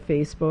punch into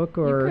Facebook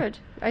or you could.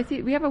 I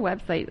see. We have a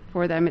website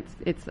for them.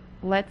 It's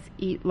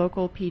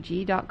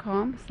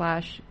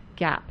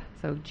letseatlocalpg.com/GAP.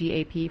 So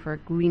GAP for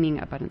Gleaning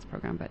Abundance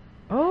Program. But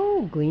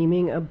Oh,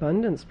 Gleaming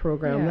Abundance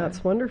Program. Yeah.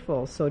 That's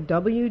wonderful. So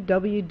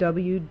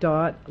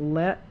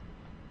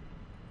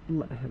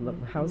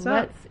how's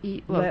that? Let's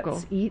Eat Local.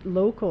 Let's Eat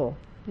Local.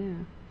 Yeah.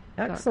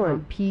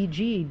 Excellent.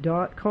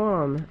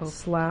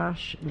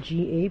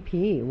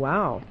 pg.com/GAP.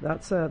 Wow,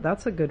 that's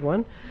a good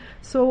one.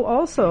 So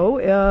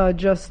also,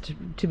 just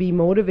to be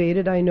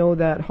motivated, I know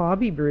that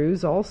Hobby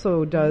Brews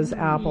also does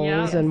apples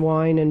Yes. and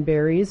wine and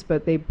berries,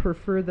 but they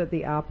prefer that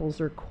the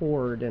apples are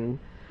cored, and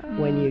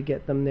when you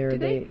get them there,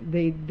 do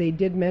they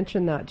did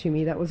mention that to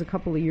me. That was a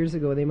couple of years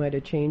ago. They might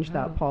have changed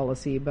that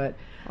policy, but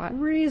What?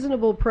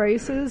 reasonable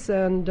prices,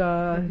 and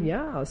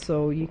yeah,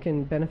 so you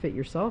can benefit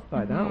yourself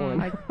by that one.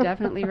 I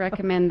definitely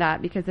recommend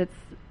that, because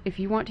if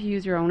you want to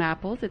use your own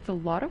apples, it's a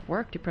lot of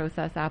work to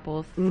process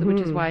apples, which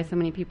is why so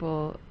many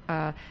people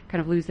kind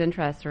of lose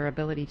interest or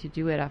ability to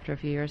do it after a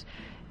few years.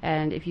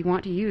 And if you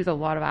want to use a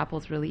lot of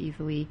apples really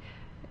easily,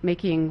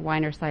 making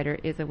wine or cider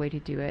is a way to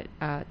do it.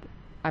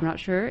 I'm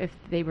not sure if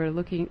they were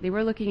looking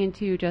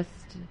into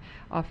just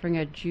offering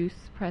a juice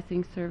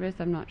pressing service.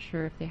 I'm not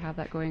sure if they have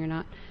that going or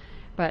not.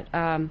 But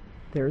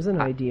There's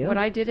an idea. When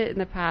I did it in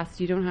the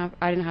past, I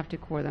didn't have to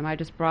core them. I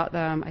just brought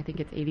them, I think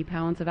it's 80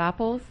 pounds of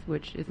apples,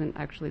 which isn't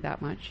actually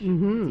that much.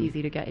 Mm-hmm. It's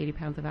easy to get 80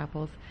 pounds of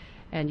apples.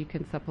 And you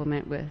can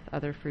supplement with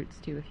other fruits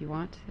too if you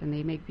want. And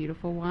they make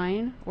beautiful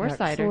wine or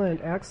cider.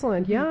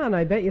 Excellent. Yeah, and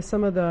I bet you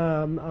some of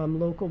the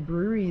local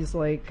breweries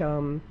like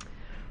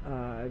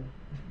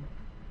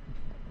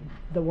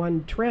the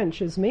one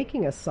Trench is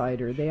making a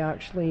cider. They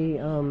actually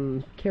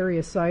carry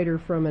a cider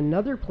from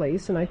another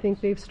place, and I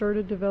think they've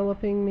started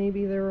developing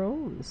maybe their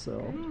own.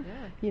 So,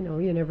 you know,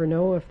 you never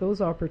know if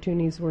those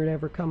opportunities were to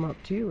ever come up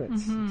too.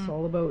 It's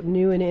all about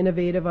new and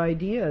innovative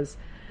ideas.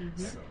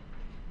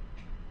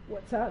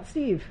 What's that,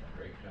 Steve?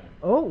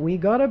 Oh, we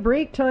got a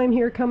break time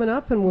here coming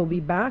up, and we'll be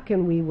back,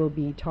 and we will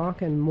be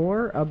talking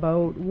more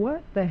about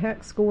what the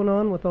heck's going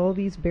on with all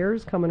these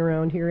bears coming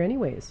around here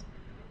anyways.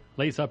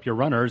 Lace up your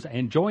runners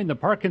and join the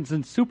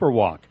Parkinson's Super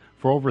Walk.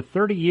 For over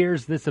 30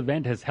 years, this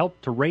event has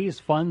helped to raise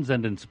funds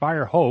and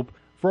inspire hope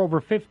for over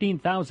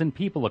 15,000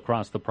 people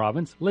across the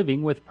province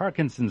living with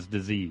Parkinson's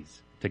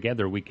disease.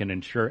 Together, we can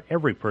ensure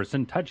every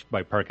person touched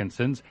by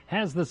Parkinson's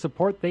has the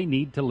support they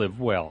need to live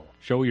well.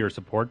 Show your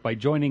support by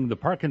joining the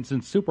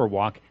Parkinson's Super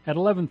Walk at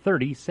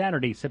 11:30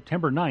 Saturday,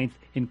 September 9th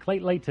in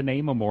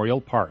Clayton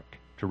Memorial Park.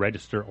 To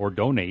register or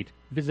donate,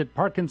 visit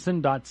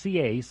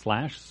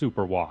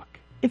parkinson.ca/superwalk.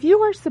 If you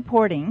are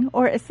supporting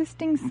or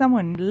assisting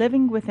someone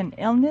living with an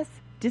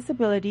illness,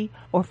 disability,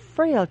 or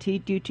frailty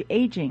due to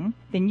aging,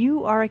 then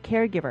you are a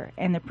caregiver,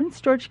 and the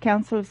Prince George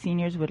Council of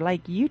Seniors would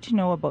like you to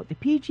know about the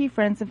PG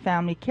Friends and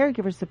Family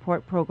Caregiver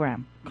Support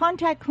Program.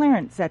 Contact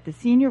Clarence at the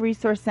Senior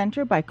Resource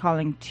Center by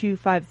calling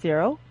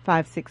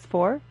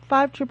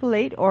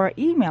 250-564-5888 or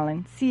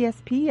emailing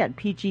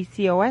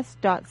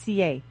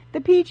csp@pgcos.ca.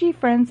 The PG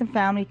Friends and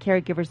Family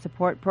Caregiver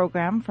Support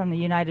Program from the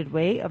United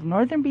Way of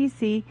Northern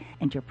BC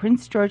and your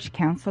Prince George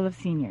Council of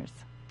Seniors.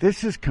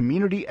 This is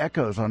Community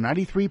Echoes on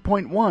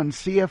 93.1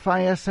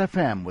 CFIS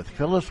FM with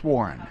Phyllis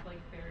Warren.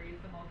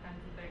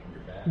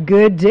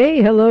 Good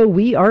day. Hello.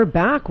 We are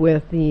back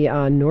with the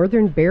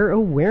Northern Bear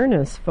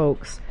Awareness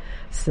Folks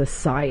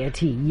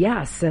Society.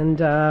 Yes, and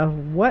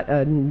what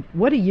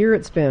a year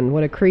it's been.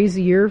 What a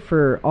crazy year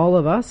for all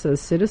of us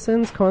as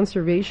citizens,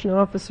 conservation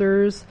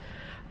officers,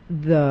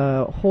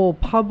 the whole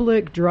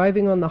public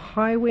driving on the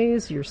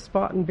highways. You're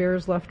spotting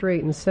bears left,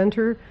 right, and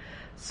center.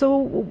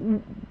 So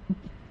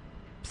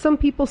some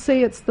people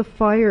say it's the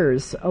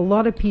fires. A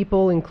lot of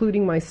people,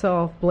 including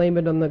myself, blame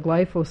it on the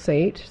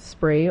glyphosate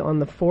spray on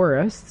the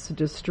forests,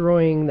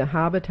 destroying the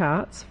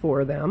habitats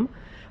for them.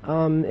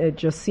 It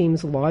just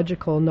seems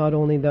logical, not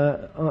only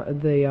the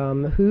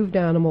hooved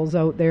animals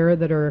out there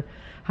that are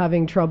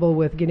having trouble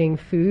with getting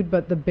food,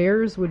 but the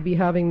bears would be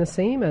having the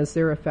same as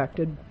they're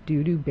affected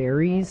due to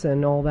berries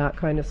and all that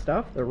kind of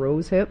stuff, the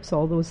rose hips,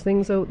 all those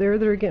things out there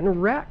that are getting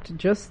wrecked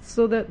just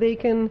so that they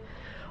can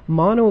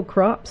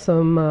monocrop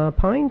some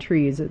pine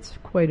trees. It's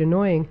quite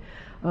annoying.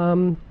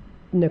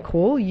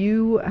 Nicole,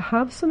 you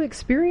have some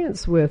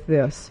experience with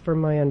this, from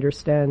my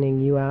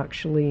understanding. You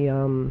actually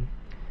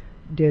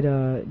did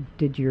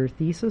your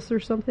thesis or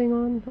something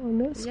on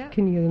this? Yeah.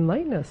 Can you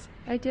enlighten us?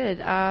 I did.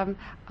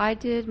 I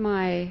did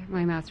my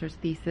master's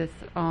thesis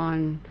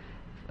on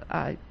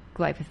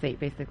glyphosate,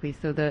 basically.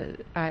 So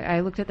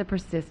I looked at the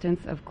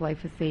persistence of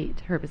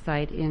glyphosate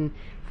herbicide in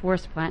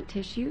forest plant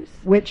tissues.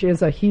 Which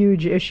is a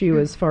huge issue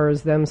as far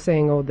as them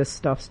saying, oh, this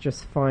stuff's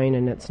just fine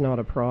and it's not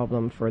a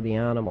problem for the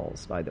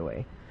animals, by the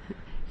way.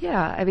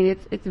 Yeah, I mean,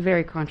 it's a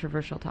very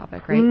controversial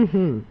topic, right?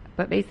 Mm-hmm.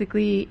 But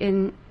basically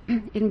in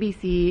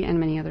BC and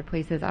many other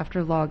places,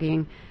 after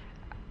logging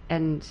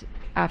and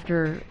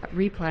after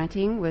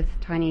replanting with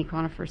tiny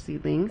conifer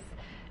seedlings,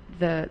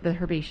 the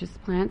herbaceous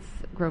plants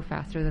grow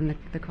faster than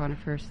the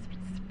conifer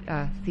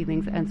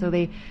seedlings, and so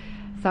they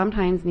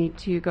sometimes need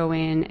to go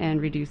in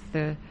and reduce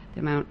the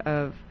amount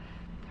of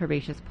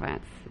herbaceous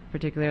plants,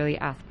 particularly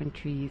aspen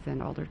trees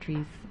and alder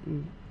trees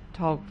and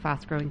tall,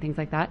 fast-growing things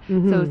like that.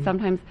 Mm-hmm. So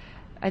sometimes,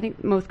 I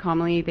think most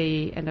commonly,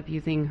 they end up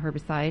using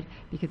herbicide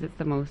because it's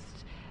the most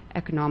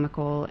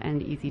economical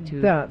and easy to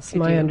That's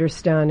my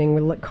understanding.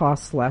 It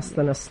costs less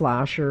than a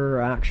slasher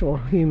or actual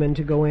human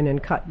to go in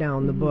and cut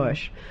down the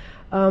bush.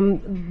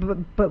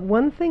 But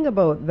one thing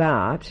about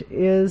that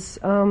is,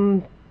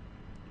 are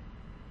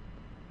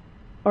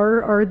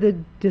the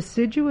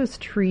deciduous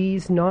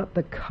trees not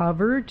the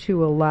cover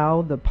to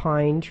allow the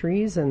pine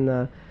trees and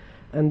the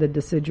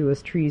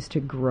deciduous trees to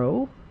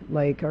grow?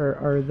 Like,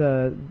 are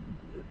the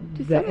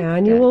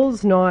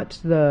annuals not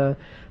the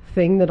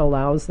thing that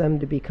allows them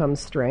to become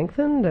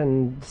strengthened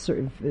and sort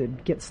of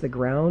it gets the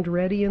ground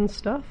ready and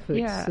stuff?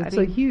 It's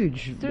a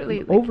huge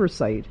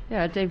oversight.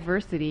 Yeah,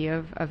 diversity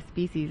of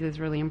species is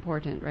really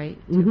important, right,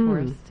 to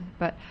forest.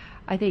 But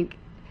I think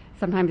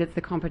sometimes it's the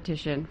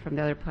competition from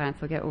the other plants.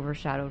 They'll get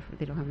overshadowed.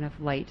 They don't have enough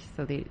light,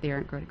 so they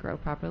aren't going to grow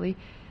properly.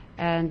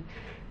 And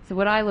so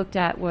what I looked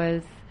at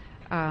was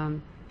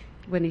when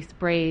they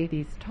spray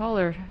these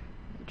taller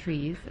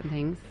trees and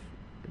things,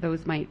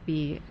 those might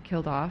be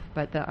killed off,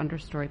 but the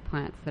understory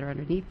plants that are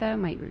underneath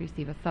them might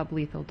receive a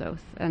sublethal dose.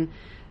 And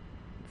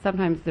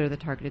sometimes they're the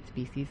targeted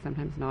species,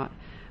 sometimes not.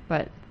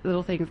 But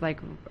little things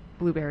like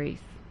blueberries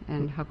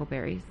and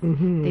huckleberries,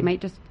 Mm-hmm. they might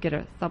just get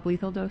a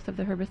sublethal dose of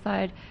the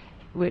herbicide,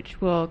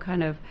 which will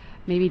kind of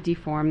maybe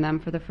deform them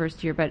for the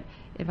first year. But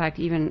in fact,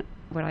 even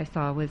what I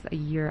saw was a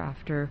year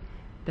after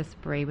the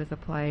spray was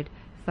applied,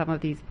 some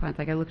of these plants,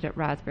 like I looked at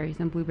raspberries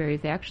and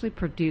blueberries, they actually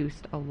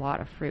produced a lot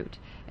of fruit.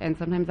 And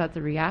sometimes that's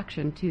a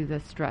reaction to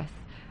the stress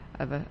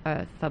of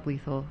a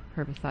sublethal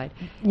herbicide.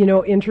 You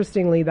know,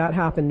 interestingly, that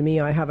happened to me.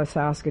 I have a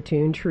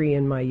Saskatoon tree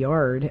in my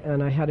yard,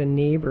 and I had a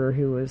neighbor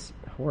who was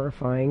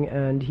horrifying,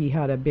 and he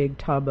had a big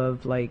tub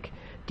of like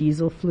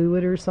diesel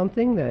fluid or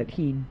something that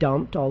he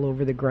dumped all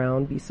over the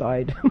ground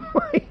beside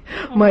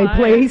my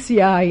place.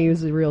 Yeah, he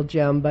was a real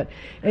gem. But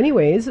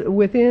anyways,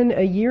 within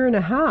a year and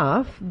a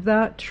half,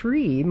 that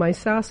tree, my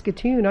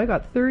Saskatoon, I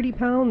got 30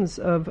 pounds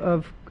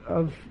of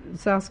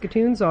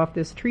Saskatoons off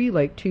this tree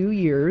like 2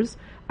 years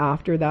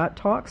after that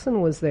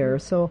toxin was there.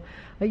 So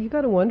you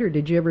got to wonder,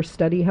 did you ever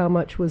study how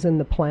much was in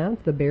the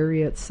plant, the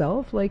berry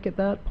itself, like at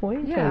that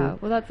point? Yeah,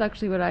 well, that's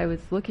actually what I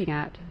was looking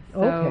at.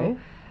 So, Okay.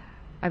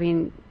 I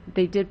mean,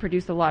 they did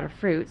produce a lot of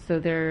fruit, so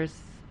the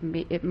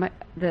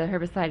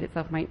herbicide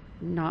itself might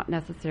not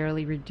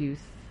necessarily reduce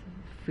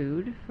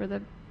food for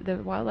the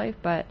wildlife,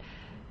 but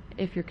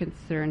if you're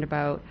concerned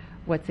about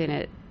what's in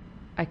it,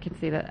 I can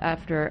say that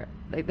after,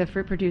 like, the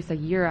fruit produced a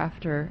year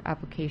after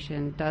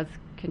application does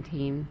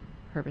contain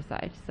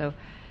herbicide. So,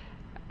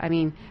 I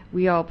mean,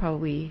 we all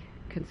probably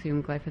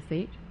consume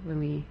glyphosate when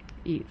we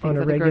eat things On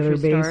a at the regular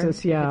grocery store. basis,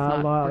 It's yeah. not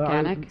A lot.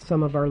 organic.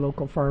 Some of our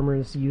local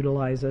farmers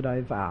utilize it.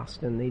 I've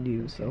asked, and they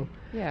do. So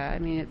Yeah, I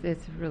mean,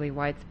 it's really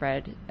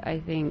widespread. I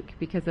think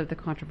because of the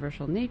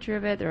controversial nature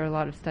of it, there are a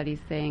lot of studies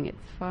saying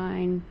it's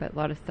fine, but a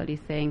lot of studies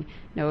saying,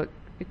 no,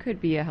 it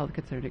could be a health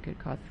concern. It could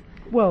cause...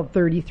 Well,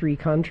 33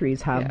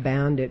 countries have Yeah.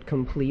 banned it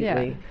completely.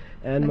 Yeah.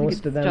 And I think most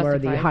it's of them are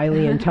the justified.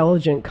 highly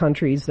intelligent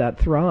countries that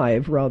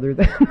thrive rather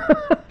than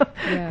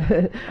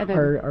Yeah. And then-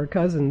 our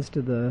cousins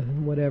to the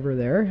whatever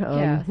there.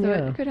 Yeah, so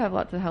it could have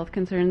lots of health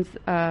concerns.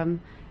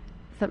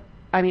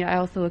 I mean, I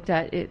also looked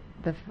at it,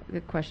 the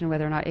question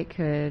whether or not it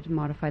could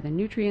modify the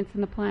nutrients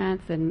in the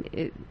plants, and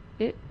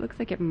it looks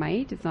like it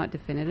might. It's not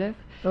definitive.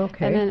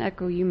 Okay. And then,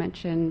 Echo, you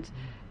mentioned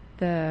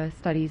the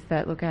studies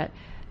that look at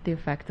the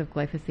effect of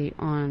glyphosate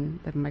on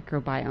the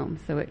microbiome.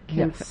 So it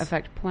can Yes.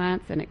 affect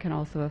plants, and it can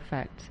also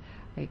affect,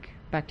 like,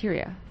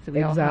 bacteria. So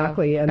we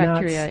Exactly, all and have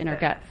bacteria that's, in our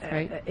guts,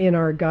 right? in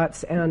our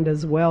guts, and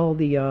as well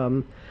the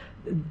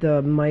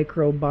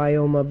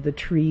microbiome of the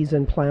trees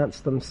and plants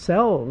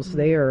themselves,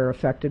 they are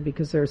affected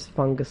because there's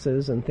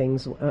funguses and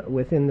things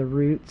within the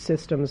root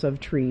systems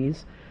of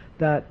trees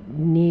that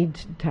need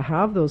to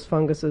have those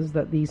funguses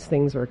that these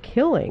things are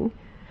killing.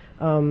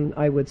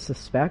 I would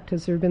suspect.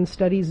 Has there been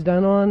studies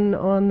done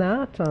on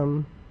that?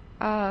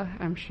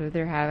 I'm sure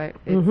there have.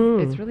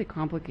 Mhm. It's really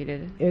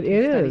complicated. It to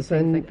study is,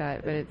 things and like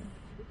that, but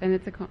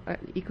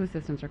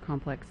ecosystems are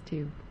complex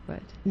too.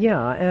 But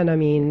yeah, and I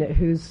mean,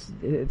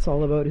 it's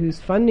all about who's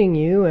funding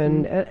you,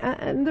 and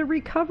the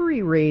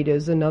recovery rate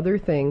is another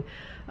thing.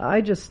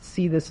 I just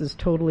see this as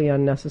totally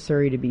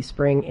unnecessary to be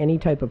spraying any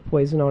type of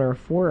poison on our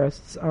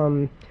forests.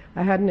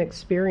 I had an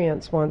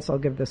experience once. I'll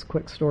give this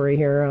quick story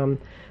here.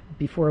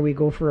 Before we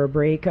go for a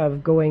break,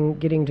 of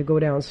getting to go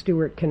down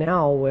Stewart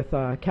Canal with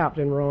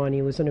Captain Ron.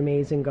 He was an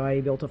amazing guy.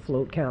 He built a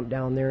float camp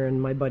down there,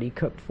 and my buddy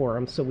cooked for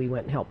him, so we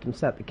went and helped him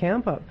set the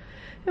camp up.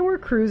 And we're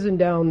cruising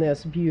down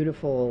this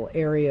beautiful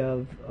area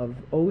of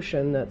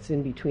ocean that's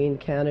in between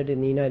Canada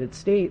and the United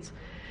States.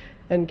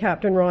 And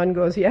Captain Ron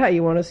goes, yeah,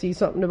 you want to see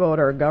something about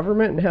our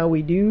government and how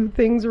we do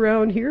things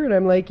around here? And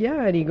I'm like,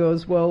 yeah. And he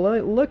goes, well,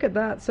 look at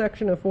that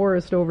section of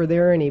forest over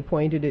there. And he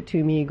pointed it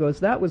to me. He goes,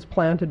 that was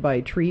planted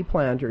by tree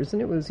planters.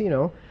 And it was,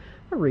 a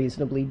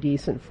reasonably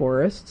decent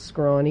forest,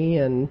 scrawny,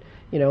 and,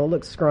 it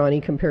looks scrawny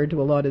compared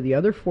to a lot of the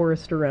other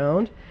forest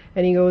around.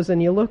 And he goes,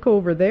 and you look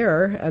over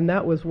there, and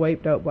that was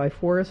wiped out by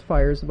forest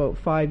fires about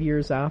 5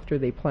 years after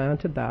they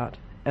planted that.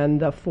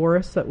 And the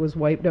forest that was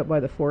wiped out by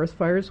the forest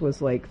fires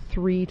was like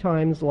 3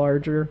 times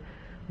larger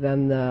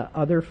than the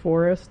other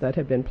forest that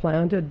had been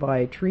planted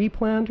by tree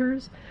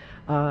planters.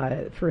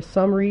 For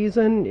some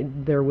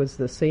reason, there was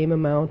the same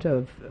amount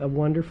of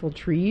wonderful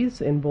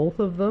trees in both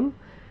of them.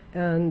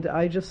 And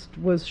I just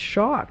was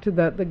shocked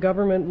that the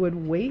government would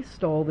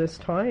waste all this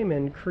time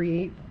and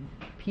create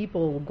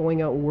people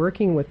going out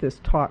working with this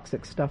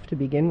toxic stuff to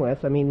begin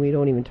with. I mean, we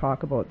don't even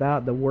talk about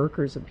that, the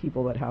workers and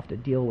people that have to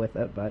deal with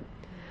it, But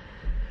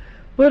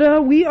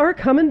we are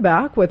coming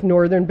back with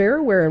Northern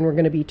Bearware, and we're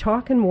going to be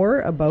talking more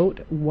about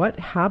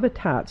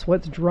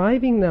what's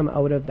driving them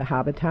out of the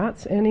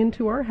habitats and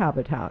into our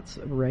habitats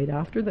right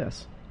after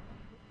this.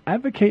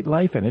 Advocate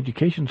Life and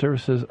Education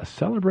Services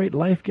Celebrate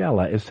Life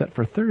Gala is set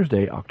for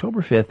Thursday,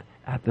 October 5th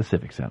at the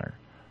Civic Center.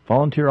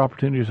 Volunteer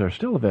opportunities are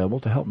still available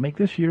to help make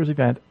this year's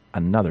event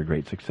another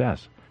great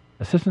success.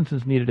 Assistance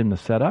is needed in the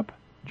setup,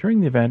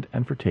 during the event,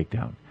 and for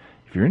takedown.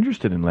 If you're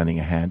interested in lending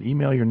a hand,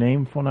 email your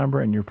name, phone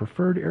number, and your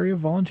preferred area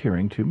of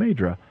volunteering to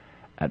Madra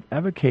at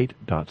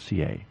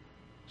advocate.ca.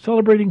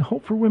 Celebrating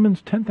Hope for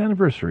Women's 10th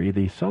anniversary,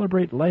 the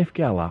Celebrate Life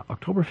Gala,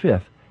 October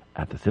 5th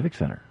at the Civic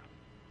Center.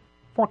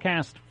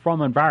 Forecast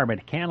from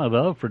Environment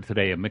Canada for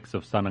today, a mix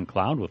of sun and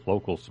cloud with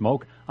local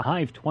smoke, a high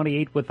of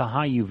 28 with a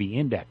high UV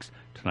index.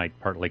 Tonight,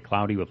 partly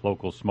cloudy with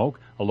local smoke,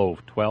 a low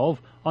of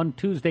 12. On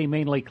Tuesday,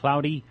 mainly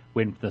cloudy,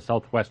 wind from the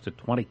southwest at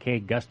 20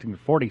 km, gusting to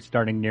 40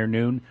 starting near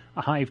noon,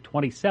 a high of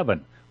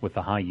 27 with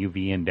a high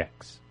UV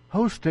index.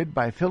 Hosted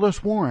by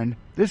Phyllis Warren,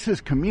 this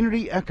is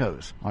Community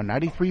Echoes on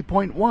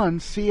 93.1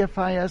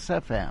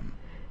 CFIS FM.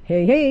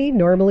 Hey,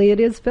 normally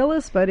it is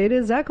Phyllis, but it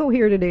is Echo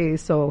here today,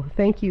 so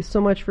thank you so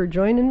much for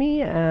joining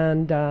me,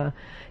 and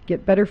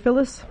get better,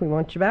 Phyllis. We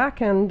want you back,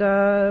 and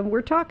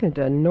we're talking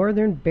to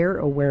Northern Bear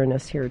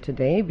Awareness here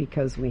today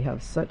because we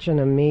have such an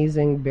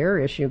amazing bear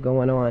issue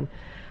going on.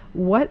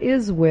 What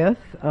is with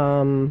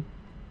so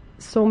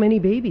many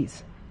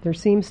babies? There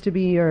seems to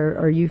be,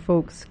 are you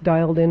folks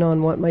dialed in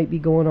on what might be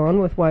going on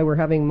with why we're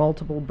having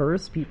multiple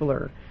births? People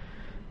are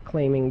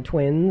claiming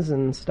twins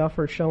and stuff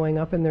are showing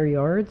up in their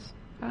yards?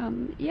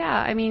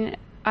 Yeah, I mean,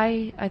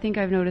 I think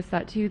I've noticed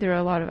that too. There are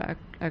a lot of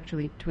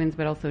actually twins,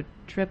 but also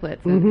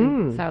triplets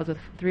and sows with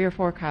 3 or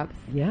 4 cubs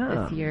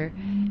this year.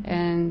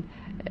 And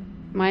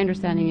my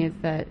understanding is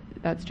that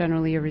that's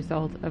generally a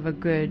result of a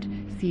good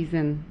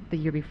season the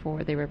year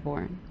before they were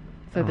born.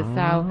 So the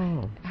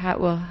sow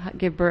will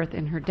give birth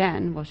in her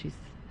den while she's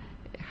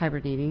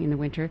hibernating in the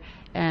winter,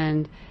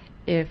 and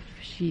if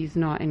she's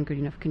not in good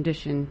enough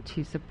condition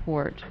to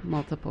support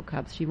multiple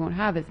cubs, she won't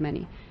have as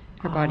many.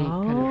 Her body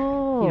kind of,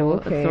 will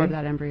absorb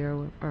that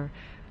embryo or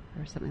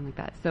something like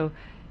that. So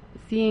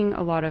seeing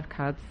a lot of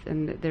cubs,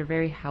 and they're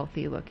very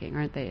healthy looking,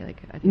 aren't they?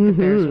 Like, I think the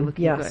bears are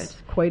looking good.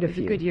 Yes, quite a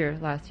few. It was a good year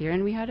last year,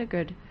 and we had a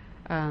good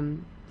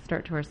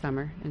start to our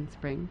summer and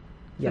spring.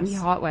 Some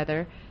hot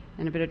weather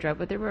and a bit of drought,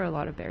 but there were a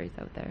lot of berries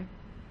out there.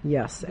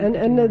 Yes,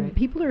 and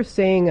people are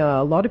saying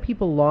a lot of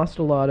people lost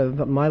a lot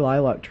of, my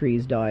lilac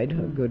trees died.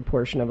 A good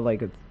portion of it,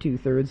 like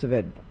 2/3 of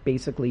it,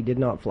 basically did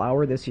not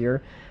flower this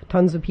year.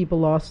 Tons of people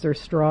lost their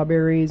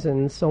strawberries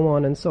and so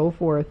on and so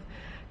forth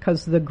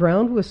because the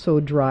ground was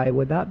so dry.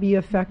 Would that be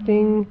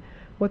affecting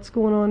what's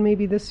going on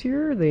maybe this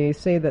year? They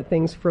say that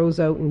things froze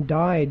out and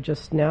died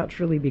just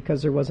naturally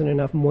because there wasn't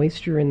enough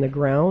moisture in the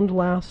ground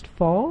last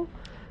fall,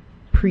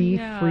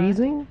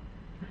 pre-freezing.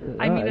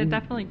 I mean, it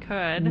definitely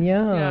could.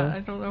 Yeah.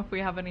 I don't know if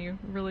we have any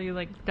really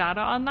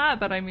data on that,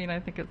 but I mean, I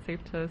think it's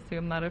safe to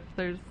assume that if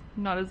there's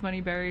not as many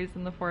berries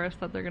in the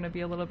forest, that they're going to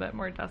be a little bit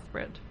more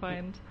desperate to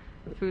find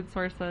food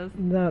sources.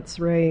 That's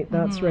right.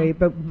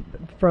 But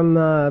from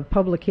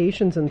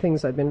publications and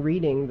things I've been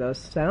reading, the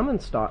salmon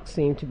stocks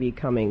seem to be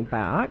coming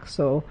back.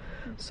 So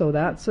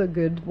that's a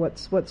good.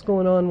 What's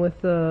going on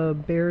with the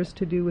bears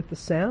to do with the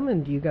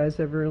salmon? Do you guys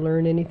ever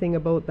learn anything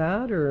about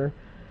that, or?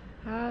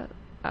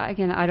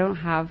 Again, I don't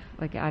have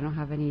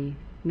any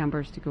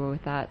numbers to go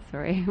with that.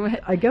 Sorry.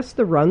 I guess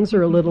the runs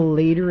are a little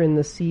later in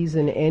the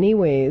season,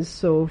 anyways.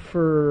 So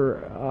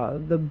for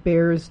the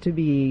bears to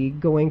be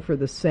going for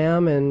the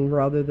salmon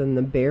rather than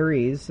the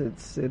berries,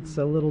 it's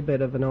a little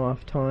bit of an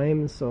off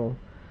time. So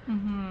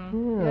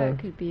yeah, it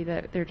could be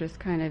that they're just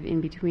kind of in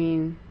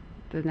between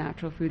the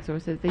natural food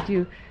sources. They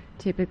do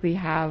typically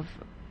have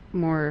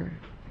more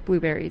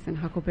blueberries and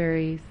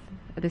huckleberries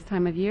at this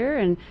time of year,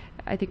 and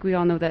I think we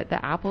all know that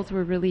the apples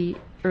were really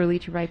early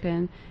to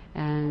ripen,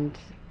 and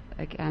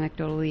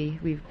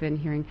anecdotally we've been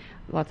hearing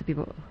lots of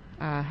people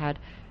had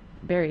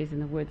berries in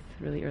the woods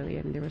really early.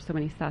 I mean, there were so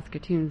many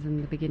Saskatoons in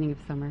the beginning of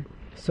summer.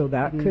 So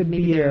that and could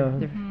maybe be they're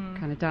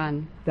kind of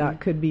done. That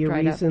could be a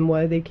reason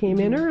why they came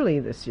in early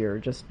this year,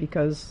 just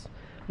because,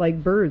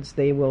 like birds,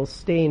 they will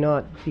stay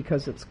not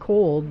because it's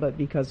cold, but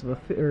because of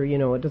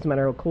it doesn't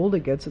matter how cold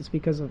it gets, it's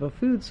because of a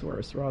food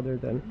source rather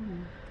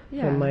than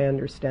from my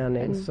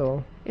understanding. And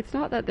so it's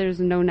not that there's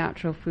no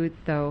natural food,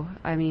 though.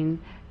 I mean,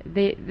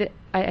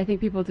 I think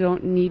people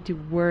don't need to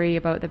worry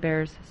about the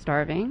bears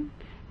starving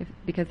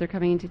because they're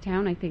coming into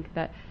town. I think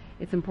that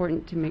it's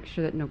important to make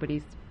sure that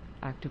nobody's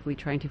actively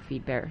trying to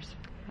feed bears.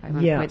 I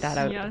want to point that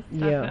out. Yes,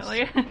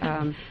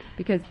 definitely.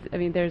 Because I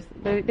mean, they're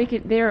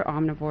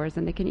omnivores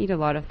and they can eat a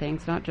lot of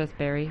things, not just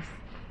berries.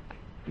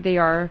 They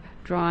are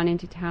drawn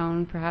into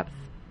town perhaps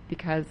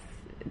because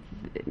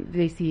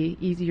they see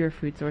easier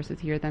food sources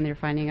here than they're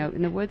finding out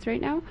in the woods right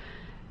now.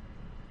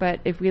 But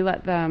if we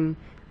let them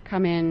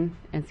come in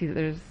and see that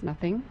there's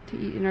nothing to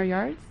eat in our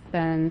yards,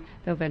 then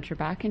they'll venture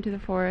back into the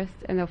forest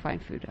and they'll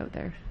find food out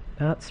there.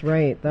 That's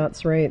right.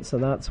 So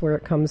that's where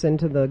it comes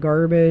into the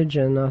garbage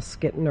and us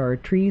getting our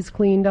trees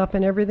cleaned up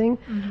and everything.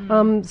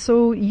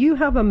 So you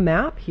have a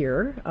map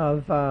here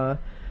of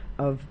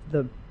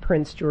the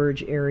Prince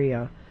George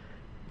area.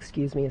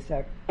 Excuse me a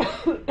sec.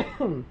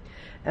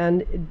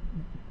 And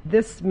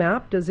this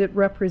map, does it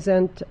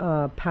represent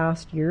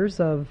past years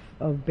of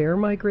bear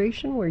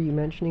migration? Were you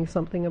mentioning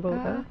something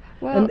about that?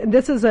 Well, and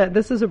this is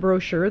a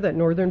brochure that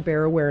Northern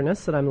Bear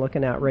Awareness that I'm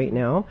looking at right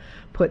now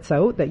puts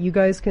out that you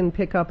guys can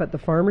pick up at the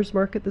farmers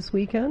market this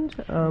weekend.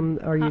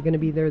 Are you going to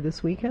be there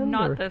this weekend?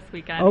 Not this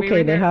weekend.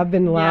 Okay, they have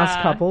been the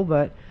last couple,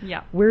 but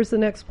yeah. Where's the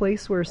next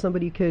place where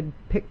somebody could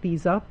pick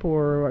these up,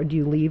 or do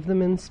you leave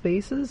them in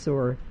spaces,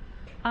 or?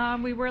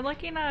 We were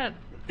looking at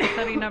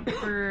setting up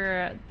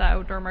for the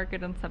outdoor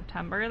market in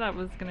September. That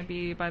was going to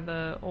be by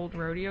the old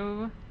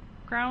rodeo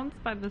grounds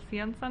by the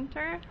CN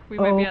Center. We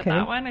might be at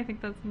that one. I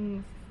think that's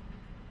in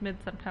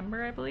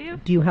mid-September, I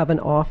believe. Do you have an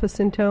office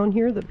in town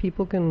here that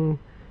people can...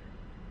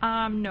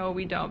 No,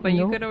 we don't. But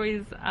you could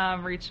always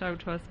reach out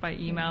to us by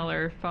email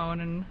or phone,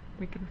 and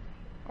we could,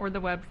 or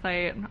the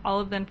website. All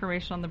of the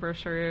information on the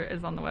brochure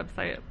is on the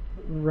website.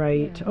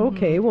 Right. Yeah.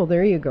 Okay. Well,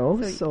 there you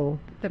go. So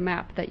the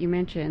map that you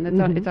mentioned,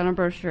 that's it's on a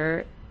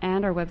brochure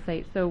and our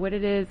website. So what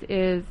it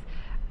is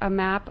a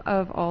map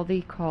of all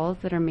the calls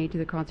that are made to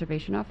the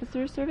Conservation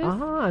Officer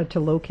Service. To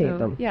locate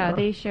them. Yeah,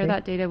 they share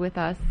that data with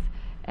us,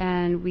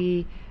 and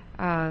we,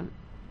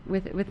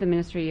 with the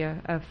Ministry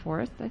of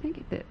Forests, I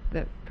think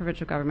the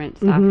provincial government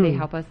staff, they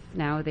help us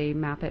now. They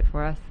map it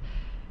for us,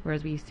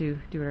 whereas we used to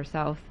do it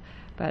ourselves.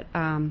 But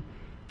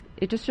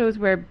it just shows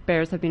where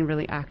bears have been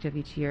really active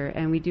each year,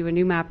 and we do a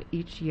new map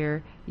each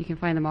year. You can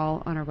find them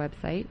all on our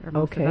website, or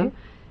most of them.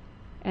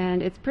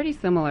 And it's pretty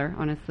similar,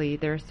 honestly.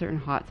 There are certain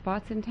hot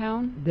spots in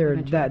town.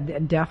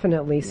 That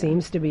definitely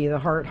seems to be the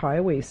Hart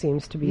Highway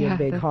seems to be a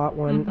big hot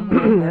one,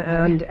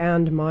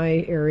 and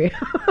my area.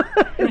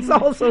 It's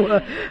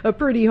also a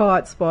pretty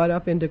hot spot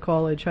up into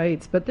College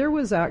Heights. But there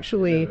was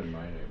actually,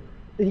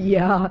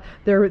 there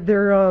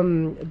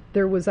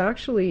was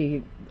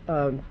actually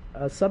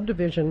a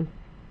subdivision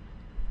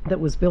that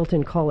was built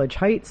in College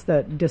Heights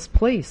that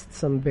displaced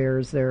some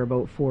bears there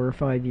about 4 or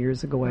 5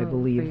 years ago, I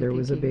believe. There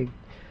was a big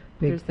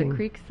there's thing. The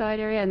Creekside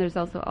area, and there's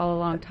also all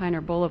along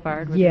Tyner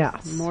Boulevard where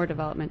there's more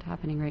development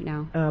happening right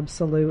now.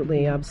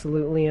 Absolutely.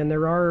 And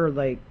there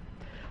are,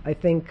 I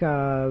think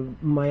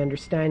my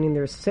understanding,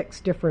 there's 6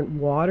 different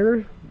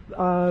water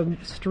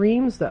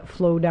streams that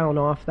flow down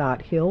off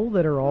that hill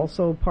that are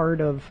also part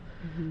of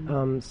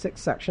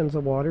 6 sections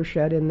of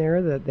watershed in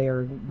there that they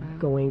are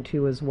going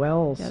to as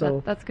well. Yeah,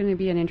 so that's going to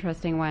be an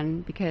interesting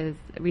one, because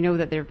we know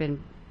that there have been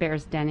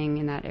bears denning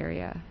in that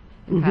area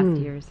in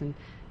past years, and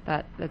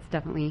that's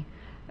definitely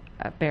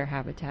bear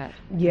habitat.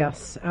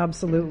 Yes,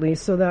 absolutely.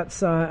 So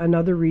that's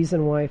another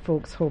reason why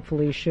folks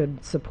hopefully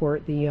should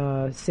support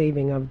the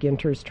saving of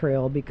Ginter's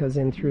Trail, because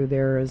in through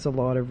there is a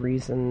lot of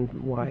reason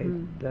why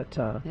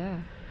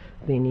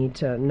they need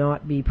to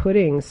not be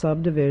putting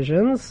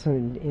subdivisions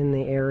in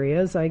the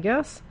areas, I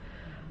guess.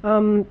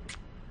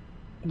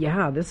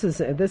 This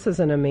is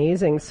an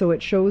amazing. So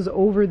it shows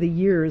over the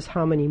years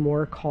how many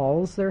more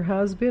calls there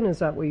has been. Is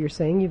that what you're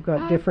saying? You've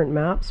got different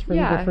maps from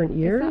different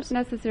years. It's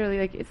not necessarily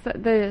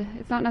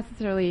it's not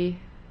necessarily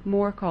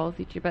more calls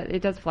each year, but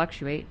it does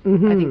fluctuate.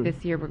 I think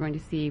this year we're going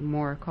to see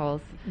more calls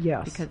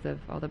because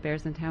of all the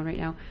bears in town right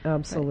now.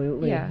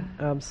 Absolutely.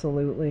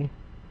 Absolutely.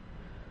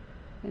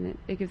 And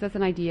it gives us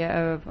an idea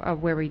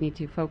of where we need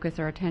to focus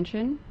our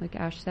attention. Like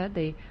Ash said,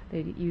 they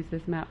use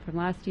this map from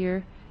last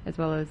year, as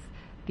well as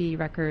the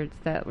records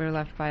that were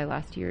left by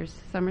last year's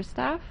summer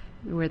staff,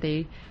 where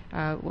they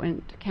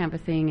went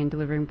canvassing and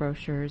delivering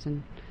brochures,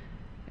 and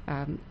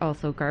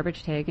also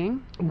garbage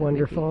tagging.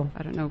 Wonderful.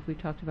 I don't know if we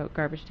talked about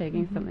garbage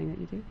tagging, something that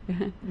you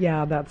do.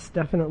 Yeah, that's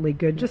definitely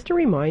good. Just to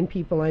remind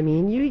people, I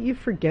mean, you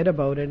forget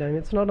about it, and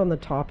it's not on the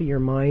top of your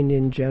mind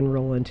in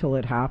general until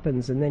it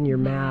happens, and then you're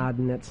mad,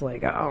 and it's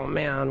like, oh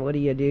man, what do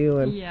you do?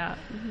 And yeah,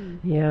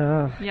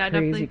 I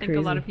definitely think a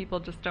lot of people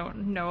just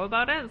don't know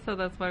about it, so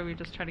that's why we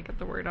just try to get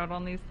the word out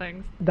on these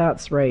things.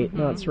 That's right.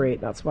 That's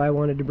right. That's why I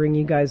wanted to bring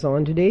you guys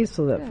on today,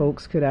 so that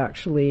folks could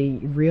actually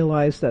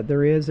realize that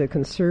there is a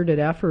concerted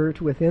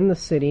effort within the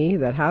city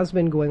that has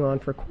been going on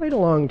for quite a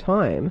long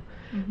time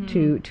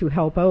to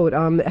help out.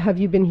 Have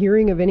you been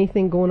hearing of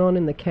anything going on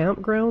in the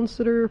campgrounds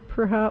that are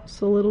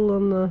perhaps a little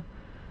on the...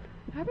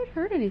 I haven't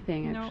heard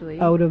anything, actually.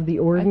 Out of the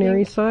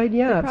ordinary side?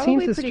 Yeah, it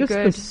seems it's just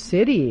the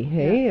city,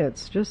 hey? Yeah.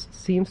 It just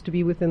seems to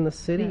be within the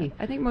city. Yeah.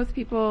 I think most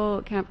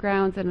people,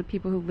 campgrounds and the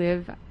people who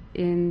live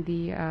in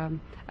the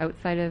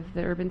outside of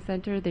the urban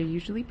center, they're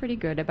usually pretty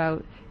good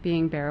about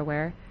being bear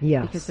aware.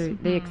 Yes. Because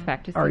they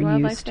expect to see wildlife there.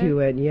 Are used to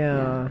it,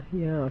 yeah,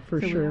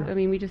 for sure.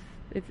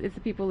 It's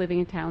the people living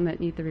in town that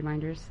need the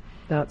reminders.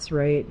 That's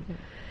right. Yeah.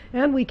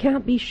 And we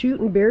can't be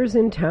shooting bears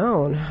in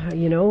town,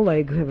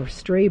 like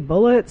stray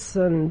bullets.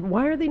 And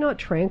why are they not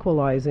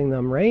tranquilizing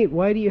them, right?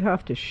 Why do you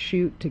have to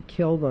shoot to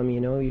kill them,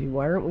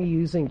 Why aren't we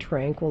using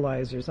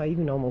tranquilizers? I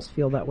even almost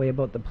feel that way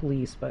about the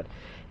police. But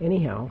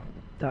anyhow,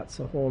 that's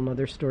a whole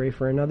other story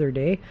for another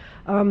day.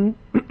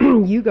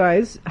 You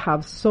guys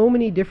have so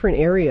many different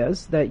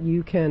areas that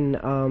you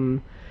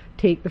can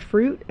take the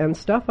fruit and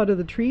stuff out of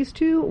the trees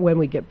to. When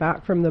we get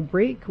back from the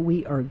break,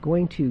 we are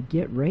going to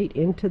get right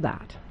into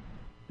that.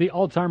 The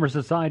Alzheimer's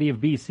Society of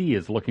BC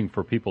is looking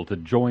for people to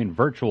join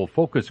virtual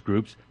focus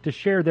groups to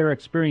share their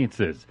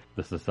experiences.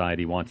 The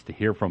Society wants to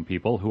hear from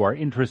people who are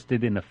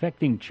interested in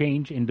affecting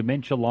change in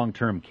dementia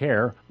long-term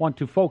care, want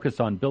to focus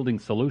on building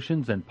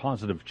solutions and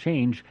positive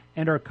change,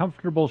 and are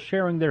comfortable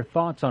sharing their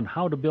thoughts on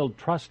how to build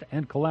trust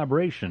and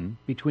collaboration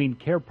between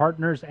care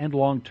partners and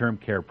long-term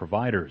care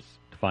providers.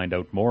 To find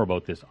out more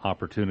about this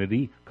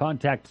opportunity,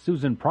 contact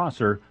Susan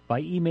Prosser by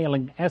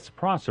emailing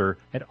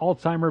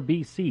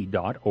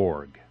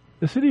sprosser@alzheimerbc.org.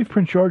 The City of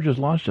Prince George has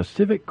launched a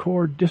Civic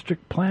Core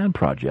District Plan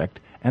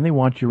project and they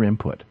want your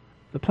input.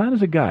 The plan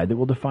is a guide that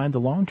will define the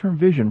long-term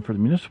vision for the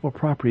municipal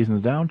properties in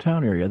the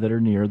downtown area that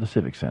are near the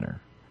Civic Center.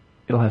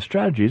 It'll have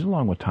strategies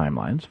along with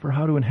timelines for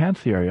how to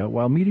enhance the area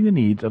while meeting the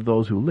needs of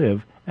those who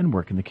live and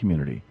work in the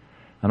community.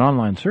 An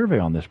online survey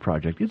on this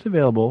project is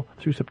available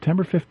through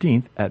September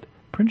 15th at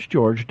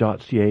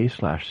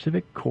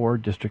princegeorge.ca/Civic Core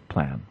District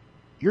Plan.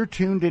 You're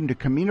tuned into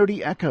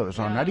Community Echoes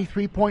on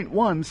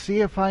 93.1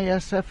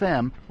 CFIS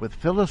FM with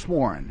Phyllis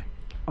Warren.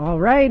 All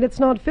right, it's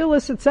not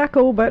Phyllis, it's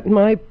Echo, but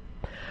my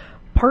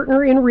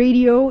partner in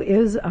radio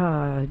is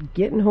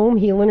getting home,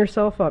 healing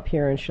herself up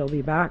here, and she'll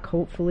be back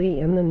hopefully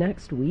in the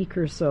next week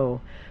or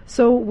so.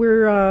 So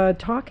we're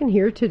talking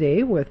here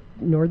today with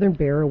Northern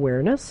Bear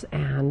Awareness,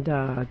 and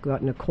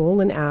got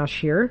Nicole and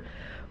Ash here.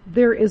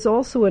 There is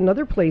also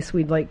another place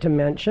we'd like to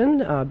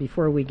mention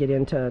before we get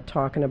into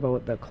talking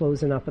about the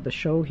closing up of the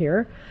show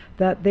here,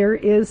 that there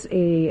is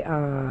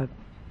a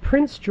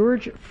Prince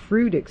George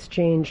Fruit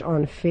Exchange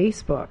on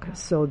Facebook.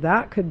 So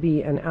that could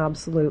be an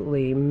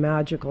absolutely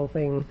magical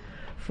thing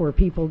for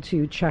people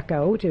to check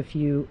out if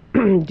you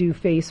do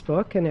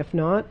Facebook. And if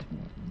not,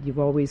 you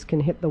always can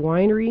hit the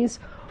wineries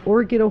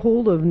or get a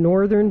hold of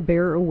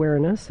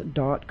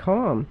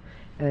northernbearawareness.com.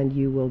 And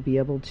you will be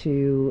able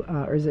to,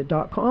 or is it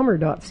 .com or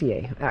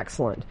 .ca?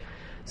 Excellent.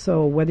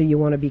 So whether you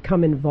want to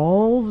become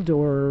involved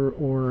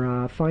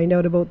or find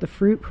out about the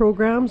fruit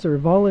programs or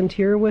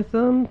volunteer with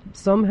them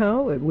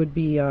somehow, it would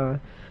be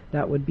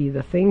that would be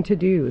the thing to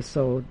do.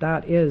 So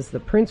that is the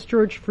Prince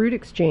George Fruit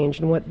Exchange,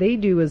 and what they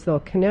do is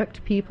they'll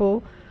connect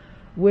people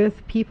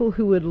with people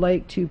who would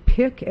like to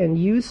pick and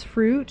use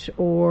fruit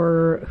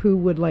or who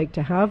would like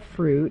to have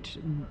fruit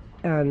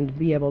and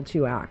be able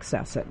to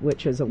access it,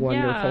 which is a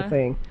wonderful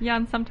thing. Yeah,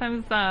 and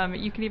sometimes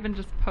you can even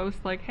just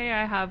post like, hey,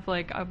 I have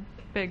like a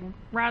big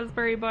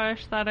raspberry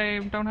bush that I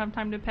don't have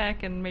time to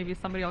pick, and maybe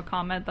somebody will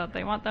comment that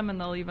they want them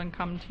and they'll even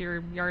come to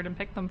your yard and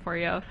pick them for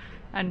you.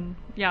 And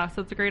yeah,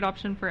 so it's a great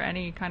option for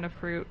any kind of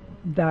fruit.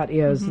 That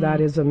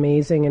is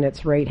amazing, and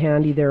it's right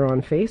handy there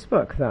on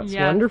Facebook. That's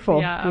wonderful.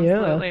 Yeah,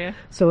 absolutely. Yeah.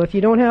 So if you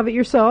don't have it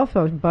yourself,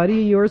 a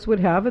buddy of yours would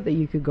have it that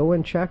you could go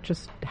and check.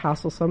 Just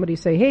hassle somebody,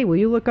 say, hey, will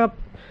you look up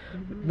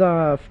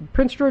the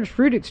Prince George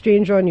Fruit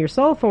Exchange on your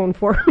cell phone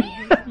for me?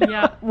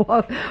 Yeah.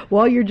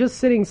 while you're just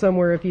sitting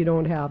somewhere if you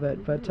don't have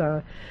it.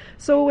 But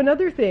so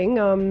another thing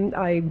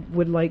I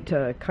would like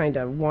to kind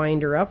of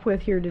wind her up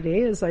with here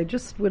today is I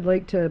just would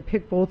like to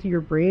pick both of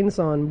your brains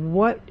on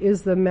what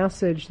is the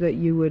message that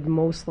you would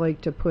most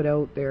like to put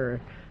out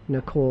there,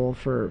 Nicole,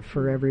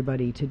 for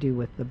everybody to do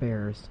with the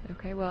bears.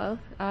 Okay, well,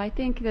 I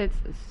think that's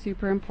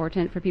super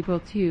important for people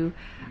to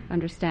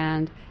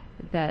understand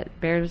that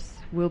bears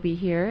will be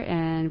here,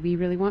 and we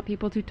really want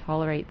people to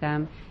tolerate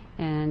them,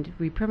 and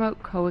we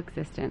promote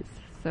coexistence.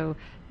 So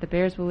the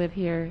bears will live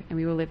here, and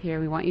we will live here.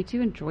 We want you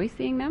to enjoy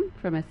seeing them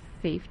from a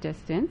safe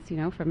distance,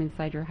 from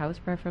inside your house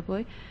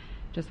preferably.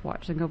 Just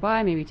watch them go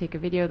by, maybe take a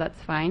video,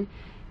 that's fine.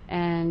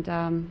 And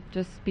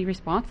just be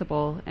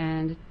responsible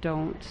and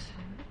don't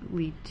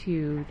lead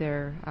to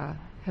their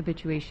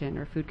habituation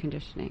or food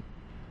conditioning.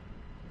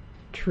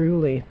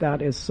 Truly,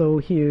 that is so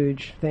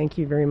huge. Thank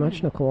you very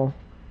much, Nicole.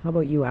 How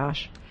about you,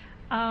 Ash?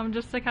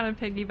 Just to kind of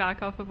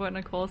piggyback off of what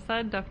Nicole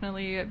said,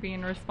 definitely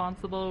being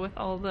responsible with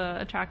all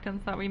the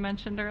attractants that we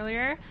mentioned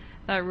earlier.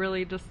 That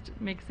really just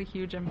makes a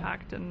huge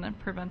impact in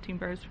preventing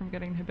bears from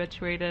getting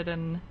habituated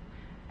and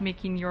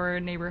making your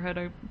neighborhood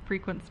a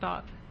frequent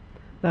stop.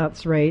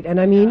 That's right.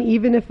 And I mean,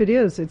 even if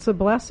it's a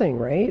blessing,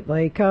 right?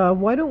 Like,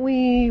 why don't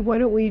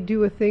we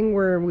do a thing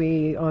where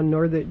we on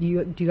Northern? Do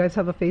you guys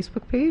have a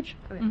Facebook page?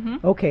 Mm-hmm.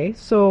 Okay,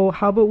 so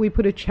how about we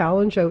put a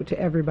challenge out to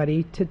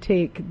everybody to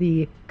take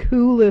the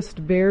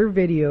coolest bear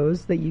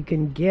videos that you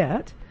can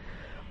get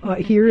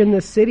here in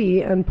the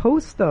city and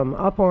post them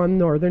up on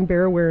Northern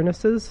Bear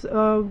Awareness's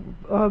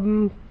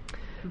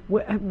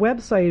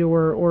website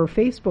or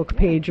Facebook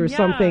page or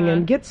something,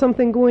 and get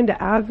something going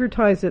to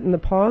advertise it in the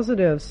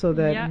positive so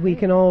that we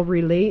can all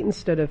relate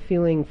instead of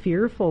feeling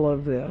fearful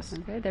of this.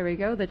 Okay, there we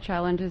go. The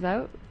challenge is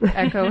out.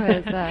 Echo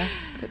has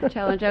put the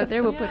challenge out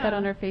there. We'll put that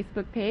on our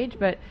Facebook page.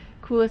 But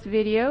coolest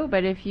video.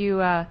 But if you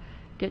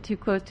get too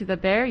close to the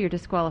bear, you're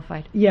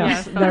disqualified.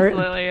 Yes,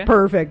 absolutely.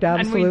 Perfect,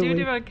 absolutely. And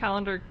we do a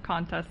calendar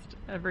contest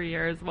every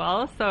year as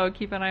well, so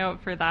keep an eye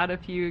out for that.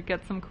 If you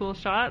get some cool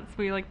shots,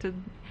 we like to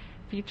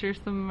feature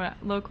some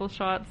local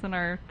shots in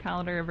our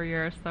calendar every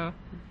year. So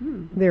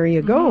there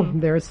you go.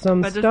 There's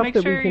some but stuff just make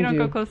that sure we can you don't do.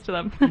 go close to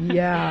them.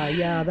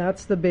 yeah,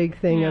 that's the big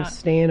thing of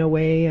staying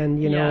away,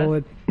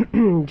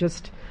 and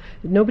just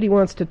nobody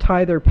wants to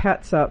tie their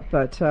pets up,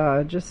 but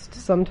just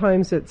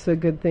sometimes it's a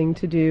good thing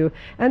to do.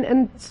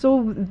 And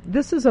so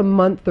this is a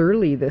month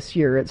early this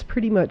year. It's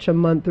pretty much a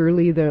month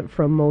early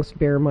from most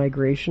bear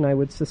migration, I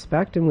would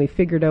suspect, and we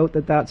figured out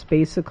that that's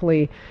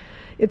basically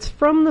it's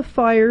from the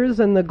fires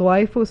and the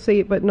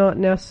glyphosate, but not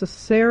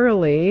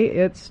necessarily.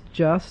 It's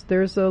just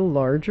there's a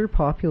larger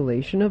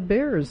population of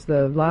bears.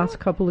 The last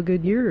couple of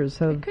good years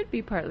have... It could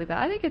be partly that.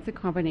 I think it's a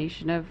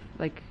combination of,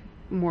 like,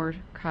 more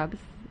cubs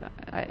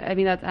I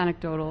mean, that's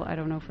anecdotal. I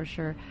don't know for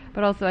sure.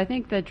 But also, I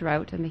think the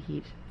drought and the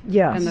heat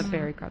Yes. and the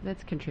berry crop,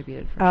 that's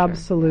contributed for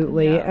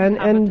Absolutely. sure. Yeah,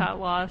 habitat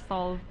loss,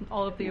 all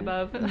of the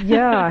above.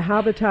 Yeah,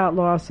 habitat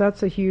loss,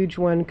 that's a huge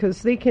one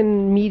because they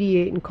can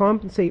mediate and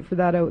compensate for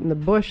that out in the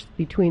bush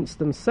between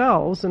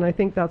themselves, and I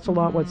think that's a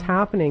lot what's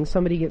happening.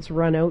 Somebody gets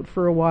run out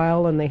for a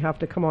while and they have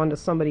to come onto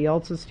somebody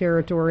else's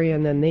territory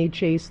and then they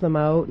chase them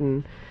out,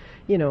 and,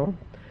 you know,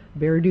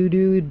 bear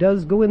doo-doo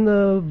does go in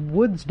the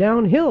woods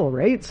downhill,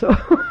 right? So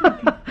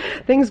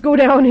things go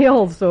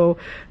downhill. So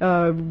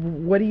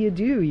what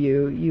do?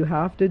 You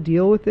have to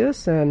deal with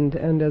this, and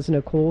as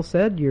Nicole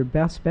said, your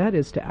best bet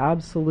is to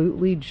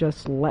absolutely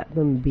just let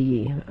them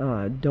be.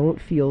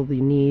 Don't feel the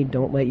need.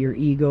 Don't let your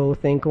ego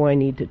think, oh, I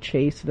need to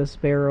chase this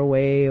bear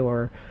away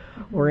or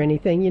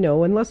anything, you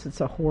know, unless it's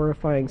a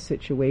horrifying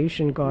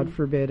situation, God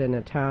forbid, an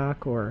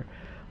attack or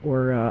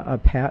a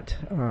pet.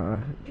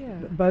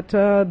 But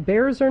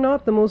bears are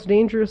not the most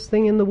dangerous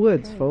thing in the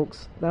woods,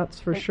 folks. That's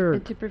for sure.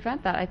 And to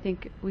prevent that, I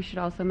think we should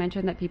also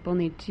mention that people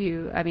need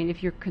to, I mean,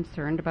 if you're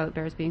concerned about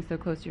bears being so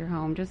close to your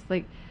home, just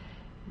like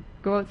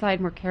go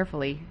outside more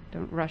carefully.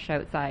 Don't rush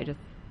outside. Just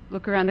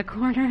look around the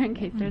corner in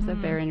case there's a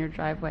bear in your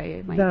driveway.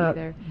 It might be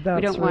there.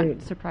 We don't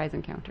want surprise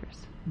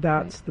encounters.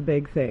 That's the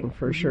big thing,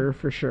 for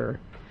sure.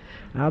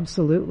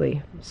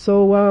 Absolutely.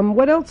 So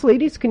what else,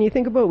 ladies, can you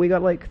think about? We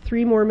got like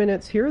 3 more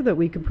minutes here that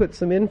we could put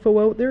some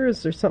info out there.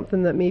 Is there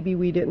something that maybe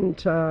we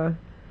didn't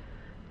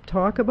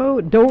talk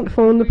about? Don't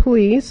phone the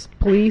police.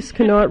 Police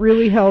cannot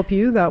really help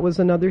you. That was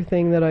another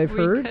thing that I've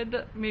heard. We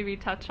could maybe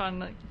touch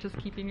on just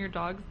keeping your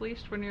dogs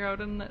leashed when you're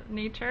out in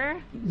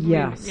nature.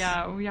 Yes.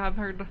 We have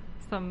heard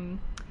some,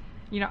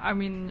 you know, I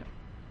mean,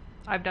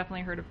 I've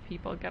definitely heard of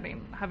people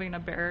having a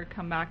bear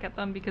come back at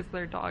them because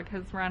their dog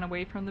has ran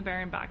away from the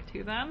bear and back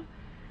to them.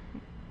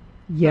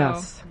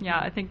 Yes. So, yeah,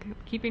 I think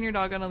keeping your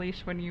dog on a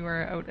leash when you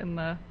are out in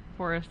the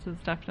forest is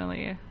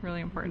definitely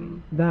really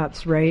important.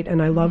 That's right.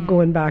 And I love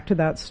going back to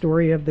that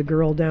story of the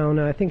girl down,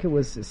 I think it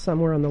was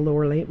somewhere on the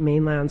lower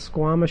mainland,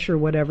 Squamish or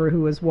whatever,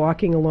 who was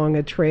walking along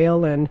a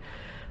trail, and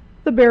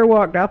the bear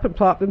walked up and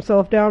plopped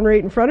himself down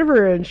right in front of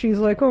her, and she's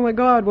like, oh my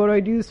God, what do I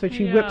do? So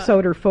she whips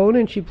out her phone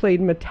and she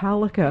played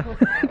Metallica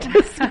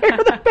to scare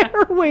the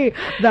bear away.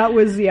 That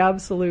was the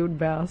absolute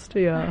best.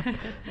 Yeah.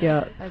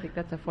 I think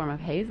that's a form of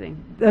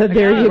hazing.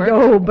 There you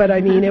go. But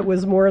I mean, it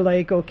was more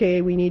like, okay,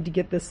 we need to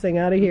get this thing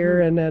out of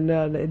here. And then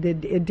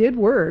it did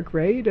work,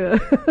 right?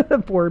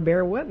 Poor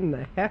bear, what in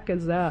the heck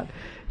is that?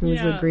 It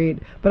was a great,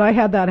 but I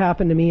had that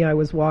happen to me. I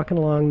was walking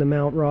along the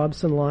Mount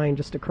Robson line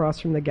just across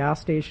from the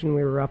gas station.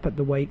 We were up at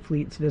the White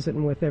Fleets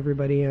visiting with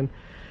everybody,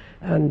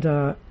 and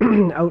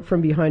out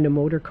from behind a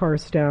motor car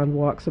stand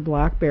walks a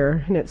black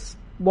bear, and it's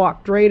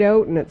walked right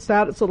out, and it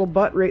sat its little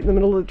butt right in the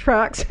middle of the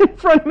tracks in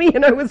front of me,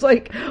 and I was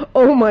like,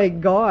 oh my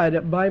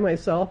God, by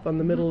myself on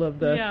the middle of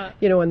the,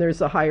 you know, and there's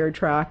a higher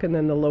track and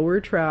then the lower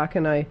track,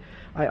 and I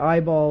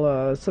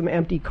eyeball some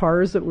empty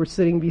cars that were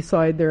sitting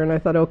beside there, and I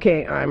thought,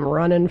 okay, I'm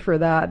running for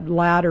that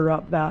ladder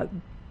up that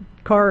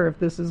car if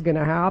this is going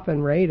to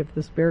happen, right? If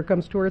this bear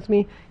comes towards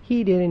me.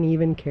 He didn't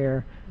even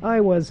care.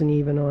 I wasn't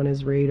even on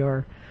his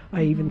radar.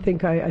 I even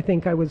think I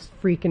think I was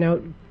freaking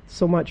out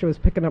so much I was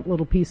picking up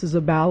little pieces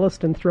of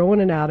ballast and throwing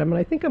it at him, and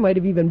I think I might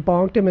have even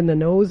bonked him in the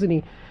nose, and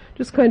he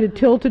just kind of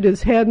tilted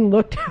his head and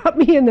looked at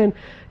me and then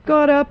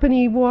got up and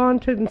he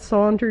wanted and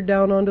sauntered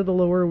down onto the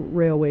lower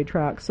railway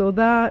track. So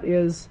that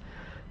is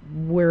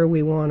where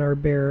we want our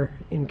bear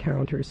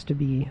encounters to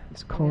be.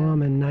 It's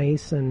calm and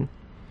nice, and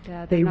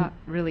they're not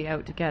really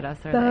out to get us,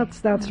 are they?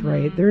 That's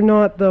right. They're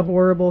not the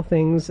horrible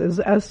things,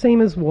 as same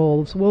as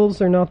wolves.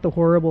 Wolves are not the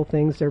horrible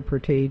things they're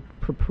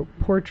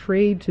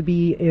portrayed to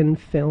be in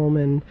film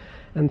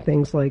and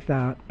things like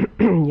that.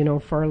 You know,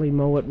 Farley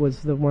Mowat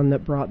was the one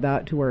that brought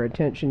that to our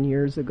attention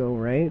years ago,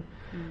 right?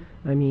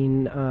 I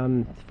mean,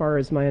 as far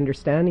as my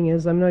understanding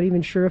is, I'm not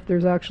even sure if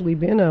there's actually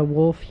been a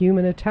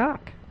wolf-human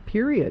attack,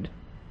 period.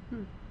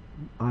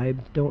 I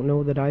don't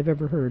know that I've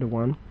ever heard of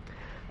one.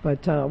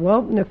 But,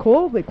 well,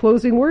 Nicole, the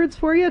closing words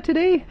for you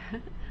today,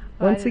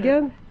 once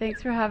again.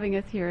 Thanks for having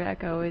us here,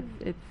 Echo.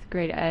 It's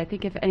great. I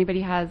think if anybody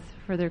has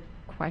further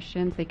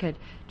questions, they could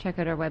check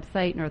out our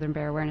website,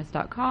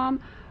 northernbearawareness.com,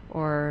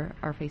 or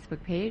our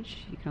Facebook page.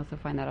 You can also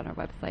find that on our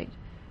website.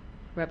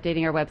 We're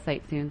updating our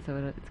website soon, so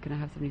it's going to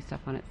have some new stuff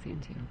on it soon,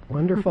 too.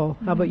 Wonderful.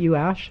 How about you,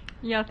 Ash?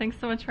 Yeah, thanks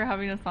so much for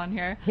having us on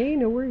here. Hey,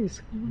 no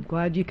worries. I'm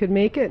glad you could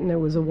make it, and it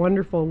was a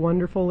wonderful,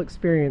 wonderful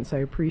experience. I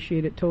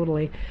appreciate it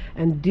totally.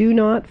 And do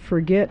not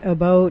forget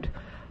about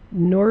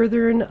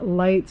Northern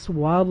Lights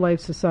Wildlife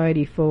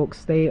Society,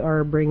 folks. They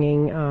are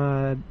bringing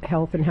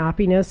health and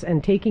happiness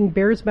and taking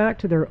bears back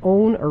to their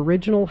own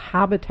original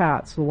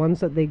habitats, the ones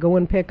that they go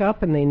and pick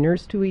up and they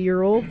nurse to a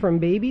year old from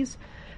babies.